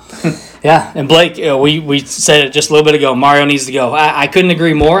hot. Yeah, and Blake, we said it just a little bit ago, Mario needs to go. I couldn't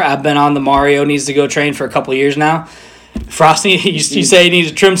agree more. I've been on the Mario needs to go train for a couple of years now. Frosty, you say he needs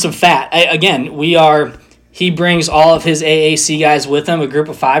to trim some fat. He brings all of his AAC guys with him, a group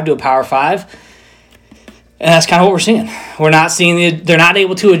of 5 to a Power 5. And that's kind of what we're seeing. We're not seeing they're not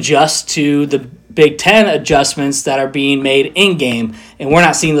able to adjust to the Big Ten adjustments that are being made in-game, and we're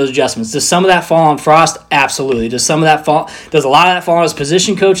not seeing those adjustments. Does some of that fall on Frost? Absolutely. Does a lot of that fall on his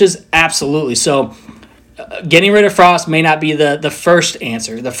position coaches? Absolutely. So getting rid of Frost may not be the first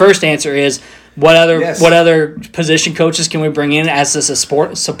answer. The first answer is what other position coaches can we bring in as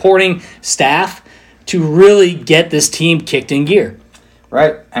a supporting staff to really get this team kicked in gear?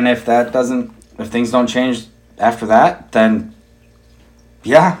 Right. And if things don't change after that, then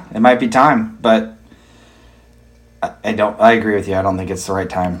yeah, it might be time, but I agree with you. I don't think it's the right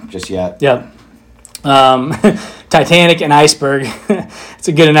time just yet. Yep. Titanic and iceberg. It's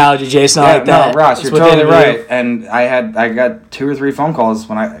a good analogy, Jason. I like that. No, Ross, you're totally right. And I got 2 or 3 phone calls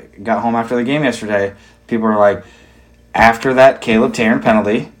when I got home after the game yesterday. People were like, after that Caleb Tarrant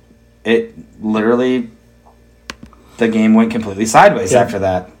penalty, it literally, the game went completely sideways after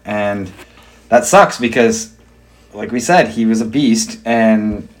that. And that sucks because, like we said, he was a beast,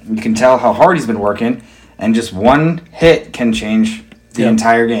 and you can tell how hard he's been working, and just one hit can change the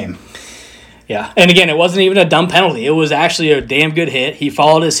entire game. Yeah, and again, it wasn't even a dumb penalty. It was actually a damn good hit. He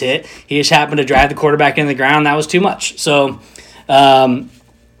followed his hit. He just happened to drive the quarterback into the ground. That was too much. So, and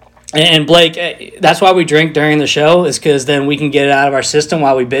Blake, that's why we drink during the show, is because then we can get it out of our system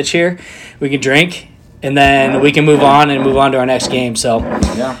while we bitch here. We can drink, and then we can move on to our next game. So,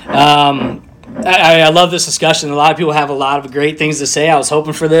 I love this discussion. A lot of people have a lot of great things to say. I was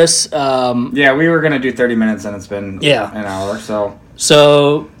hoping for this. We were going to do 30 minutes, and it's been an hour.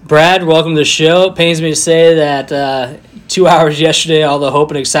 So, Brad, welcome to the show. It pains me to say that 2 hours yesterday, all the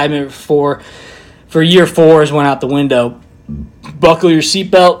hope and excitement for year 4 went out the window. Buckle your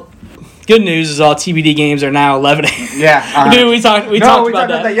seatbelt. Good news is all TBD games are now 11 a.m. Yeah. Dude, we talked about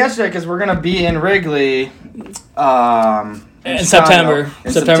that yesterday because we're going to be in Wrigley in September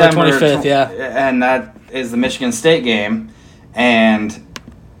 25th, and that is the Michigan State game. And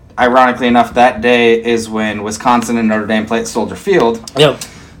ironically enough, that day is when Wisconsin and Notre Dame play at Soldier Field. Yep.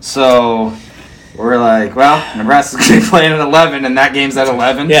 So we're like, well, Nebraska's going to be playing at 11, and that game's at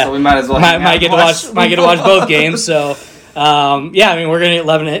 11. Yeah. So we might as well might get to watch both games. So, I mean, we're going to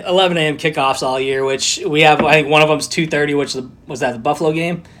get 11 a.m. kickoffs all year, which we have. I think one of them's 2:30, which was that the Buffalo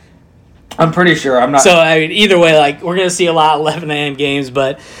game? I'm pretty sure. I'm not. So, I mean, either way, we're going to see a lot of 11 a.m. games,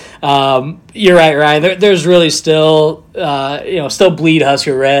 but you're right, Ryan. There's really still, still bleed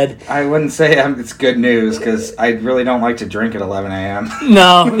Husker red. I wouldn't say it's good news because I really don't like to drink at 11 a.m.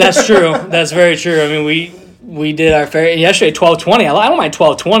 No, that's true. That's very true. I mean, we did our fair yesterday, 12:20. I don't mind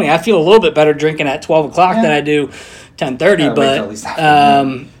 12:20. I feel a little bit better drinking at 12 o'clock than I do 10:30. Wait till at least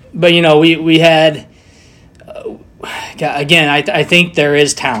afternoon. But we had again. I think there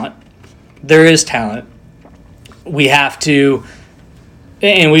is talent. There is talent. We have to,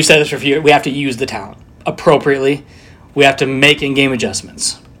 and we've said this for a few years, we have to use the talent appropriately. We have to make in-game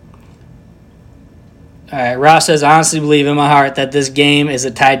adjustments. All right, Ross says, I honestly believe in my heart that this game is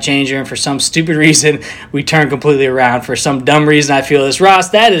a tide changer, and for some stupid reason, we turn completely around. For some dumb reason, I feel this. Ross,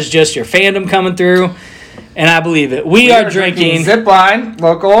 that is just your fandom coming through, and I believe it. We are drinking Zipline,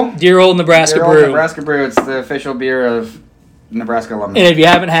 local. Dear Old Nebraska Brew. Nebraska Brew. It's the official beer of Nebraska alumni. And if you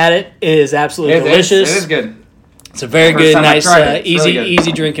haven't had it, it is absolutely delicious. It is good. It's a very good, nice, easy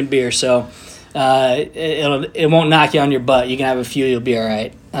easy drinking beer. So it won't knock you on your butt. You can have a few, you'll be all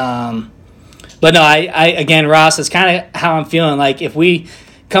right. But no, I again, Ross, it's kind of how I'm feeling. Like if we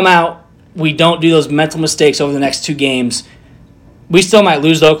come out, we don't do those mental mistakes over the next 2 games, we still might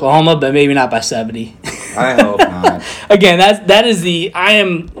lose to Oklahoma, but maybe not by 70. I hope not. Again,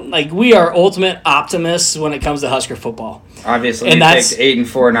 we are ultimate optimists when it comes to Husker football. Obviously, we picked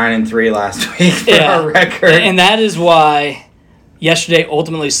 8-4, 9-3 last week for our record, and that is why yesterday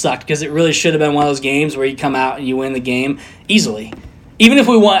ultimately sucked, because it really should have been one of those games where you come out and you win the game easily. Even if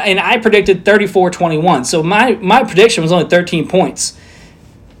we won, and I predicted 34-21, so my prediction was only 13 points.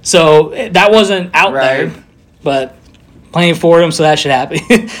 So that wasn't out there, but playing for them, so that should happen.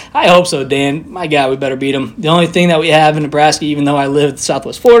 I hope so, Dan. My God, we better beat them. The only thing that we have in Nebraska, even though I live in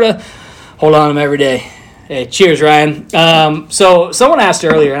Southwest Florida, hold on to them every day. Hey, cheers, Ryan. So someone asked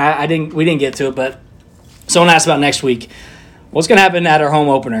earlier, and we didn't get to it, but someone asked about next week. What's going to happen at our home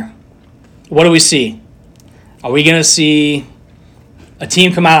opener? What do we see? Are we going to see a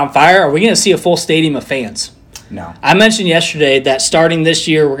team come out on fire? Are we going to see a full stadium of fans? No. I mentioned yesterday that starting this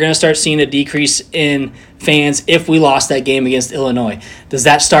year, we're going to start seeing a decrease in fans if we lost that game against Illinois. Does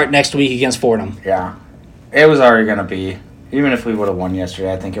that start next week against Fordham? Yeah. It was already going to be. Even if we would have won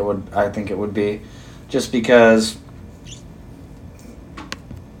yesterday, I think it would be. Just because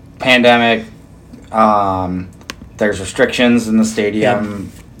pandemic, there's restrictions in the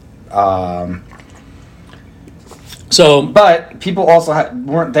stadium. Yep. But people also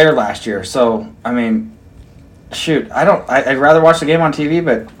weren't there last year, so I mean, shoot, I'd rather watch the game on TV,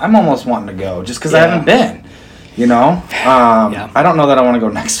 but I'm almost wanting to go just because I haven't been. I don't know that I want to go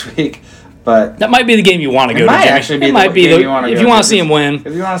next week, but that might be the game you want to go. It might actually be the game you want to go. If you want to see him win.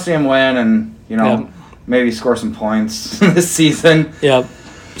 If you want to see him win, and maybe score some points this season. Yep.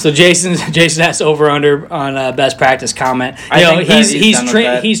 So Jason has over under on best practice comment.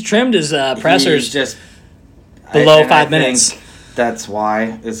 He's trimmed his pressers. He's just below 5 minutes. That's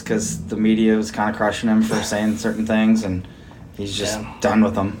why, is because the media was kind of crushing him for saying certain things, and he's just done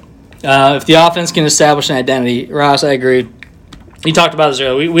with them. If the offense can establish an identity, Ross, I agree. You talked about this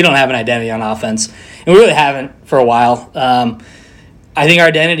earlier. We don't have an identity on offense, and we really haven't for a while. I think our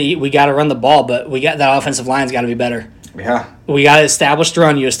identity, we got to run the ball, but that offensive line's got to be better. Yeah. We got to establish the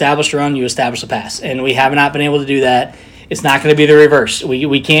run. You establish the run, you establish the pass, and we have not been able to do that. It's not going to be the reverse.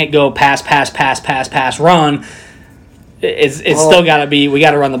 We can't go pass, run. It's still got to be, we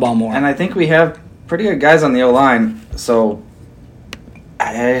got to run the ball more. And I think we have pretty good guys on the O-line. So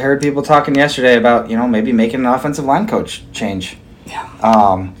I heard people talking yesterday about, maybe making an offensive line coach change. Yeah.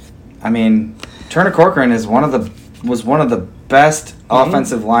 I mean, Turner Corcoran was one of the best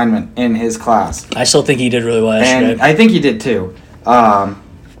offensive linemen in his class. I still think he did really well yesterday. And I think he did too. But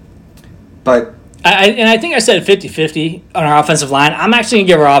I think I said 50-50 on our offensive line. I'm actually going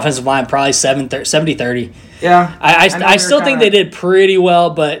to give our offensive line probably 70-30. Yeah. I still think they did pretty well,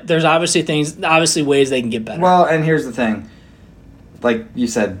 but there's obviously ways they can get better. Well, and here's the thing. Like you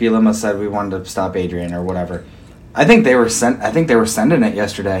said, Bielema said we wanted to stop Adrian or whatever. I think they were sending it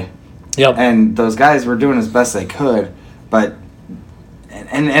yesterday. Yep. And those guys were doing as best they could, but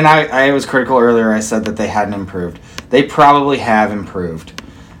and I was critical earlier. I said that they hadn't improved. They probably have improved.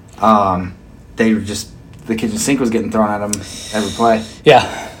 They were just, the kitchen sink was getting thrown at them every play.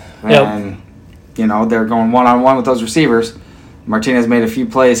 Yeah. And they're going one-on-one with those receivers. Martinez made a few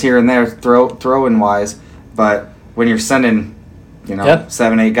plays here and there throwing wise, but when you're sending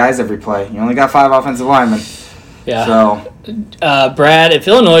 7-8 guys every play, you only got 5 offensive linemen. Yeah. So Brad, if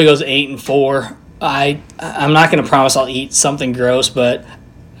Illinois goes 8-4, I'm not going to promise I'll eat something gross, but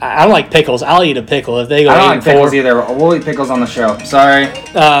I don't like pickles. I'll eat a pickle if they go 8-4. I don't like pickles either. We'll eat pickles on the show. Sorry.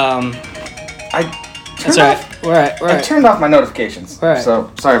 I turned off my notifications. Right.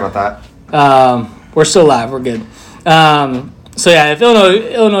 So sorry about that. We're still live. We're good. If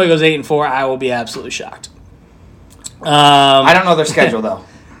Illinois goes 8-4, I will be absolutely shocked. I don't know their schedule though.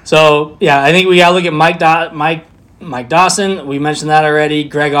 So I think we gotta look at Mike Dawson. We mentioned that already.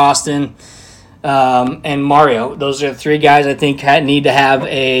 Greg Austin. and Mario. Those are the three guys I think need to have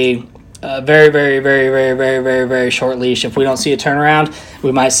a very, very, very, very, very, very, very short leash. If we don't see a turnaround,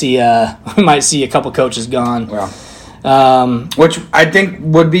 we might see a couple coaches gone. Well, which I think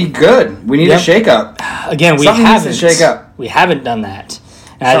would be good. We need a shakeup. Again, we haven't done that.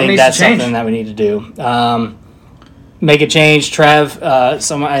 And I think that's something that we need to do. Make a change. Trev, I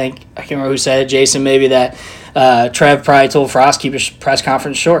can't remember who said it, Jason maybe, that Trev probably told Frost keep his press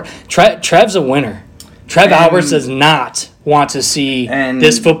conference short. Trev's a winner. Trev Alberts does not want to see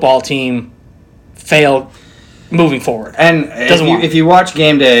this football team fail moving forward. And if you watch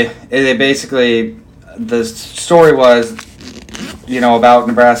Game Day, they basically, the story was, about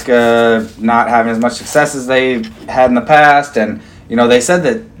Nebraska not having as much success as they had in the past. And, they said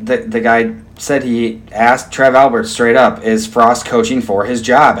that the guy said he asked Trev Alberts straight up, is Frost coaching for his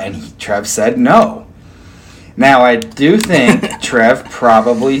job? And Trev said no. Now, I do think Trev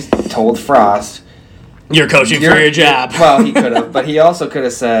probably told Frost, you're coaching for your job. Well, he could have, but he also could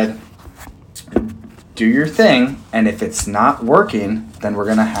have said, do your thing, and if it's not working, then you're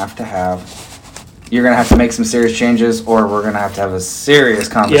going to have to make some serious changes, or we're going to have a serious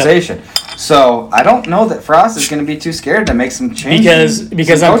conversation. Yep. So I don't know that Frost is going to be too scared to make some changes.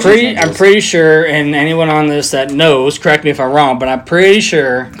 Because I'm pretty sure, and anyone on this that knows, correct me if I'm wrong, but I'm pretty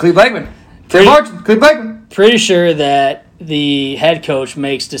sure Cleve Blakeman. Pretty sure that the head coach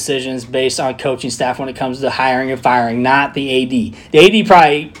makes decisions based on coaching staff when it comes to hiring and firing, not the AD. The AD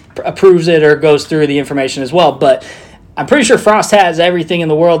probably approves it or goes through the information as well, but I'm pretty sure Frost has everything in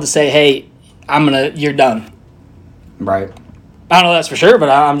the world to say, hey, you're done. Right. I don't know that's for sure, but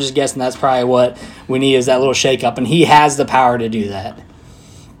I'm just guessing that's probably what we need is that little shakeup, and he has the power to do that.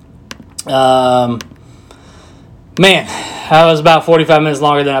 Man, that was about 45 minutes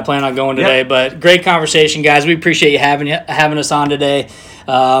longer than I planned on going today, but great conversation, guys. We appreciate you having us on today,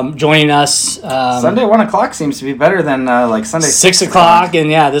 joining us. Sunday 1 o'clock seems to be better than Sunday 6 o'clock,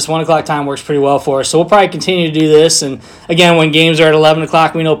 and this 1 o'clock time works pretty well for us. So we'll probably continue to do this. And again, when games are at 11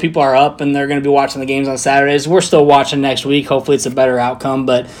 o'clock, we know people are up and they're going to be watching the games on Saturdays. We're still watching next week. Hopefully, it's a better outcome,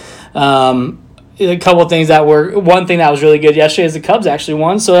 but. A couple of things one thing that was really good yesterday is the Cubs actually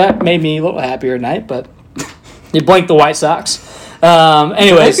won, so that made me a little happier at night, but. They blanked the White Sox.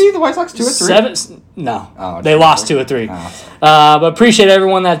 Anyways, did they beat the White Sox 2-3? No, they lost 2-3. Oh. But appreciate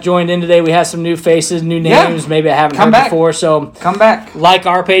everyone that joined in today. We have some new faces, new names. Maybe I haven't heard before. So come back. Like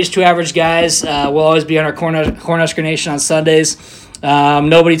our page, Two Average Guys. We'll always be on our Cornhusker Nation on Sundays.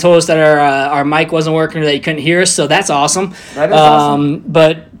 Nobody told us that our mic wasn't working or that you couldn't hear us, so that's awesome. That is awesome.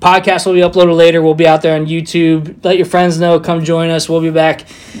 But podcast will be uploaded later. We'll be out there on YouTube. Let your friends know. Come join us. We'll be back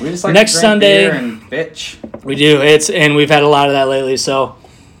next Sunday. Beer and bitch. We do. And we've had a lot of that lately, so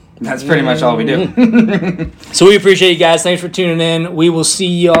that's pretty much all we do. So we appreciate you guys. Thanks for tuning in. We will see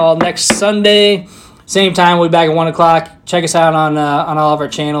you all next Sunday. Same time, we'll be back at 1 o'clock. Check us out on all of our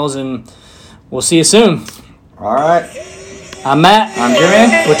channels, and we'll see you soon. All right. I'm Matt. I'm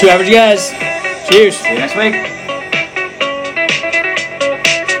Jimmy. We're Two Average Guys. Cheers. See you next week.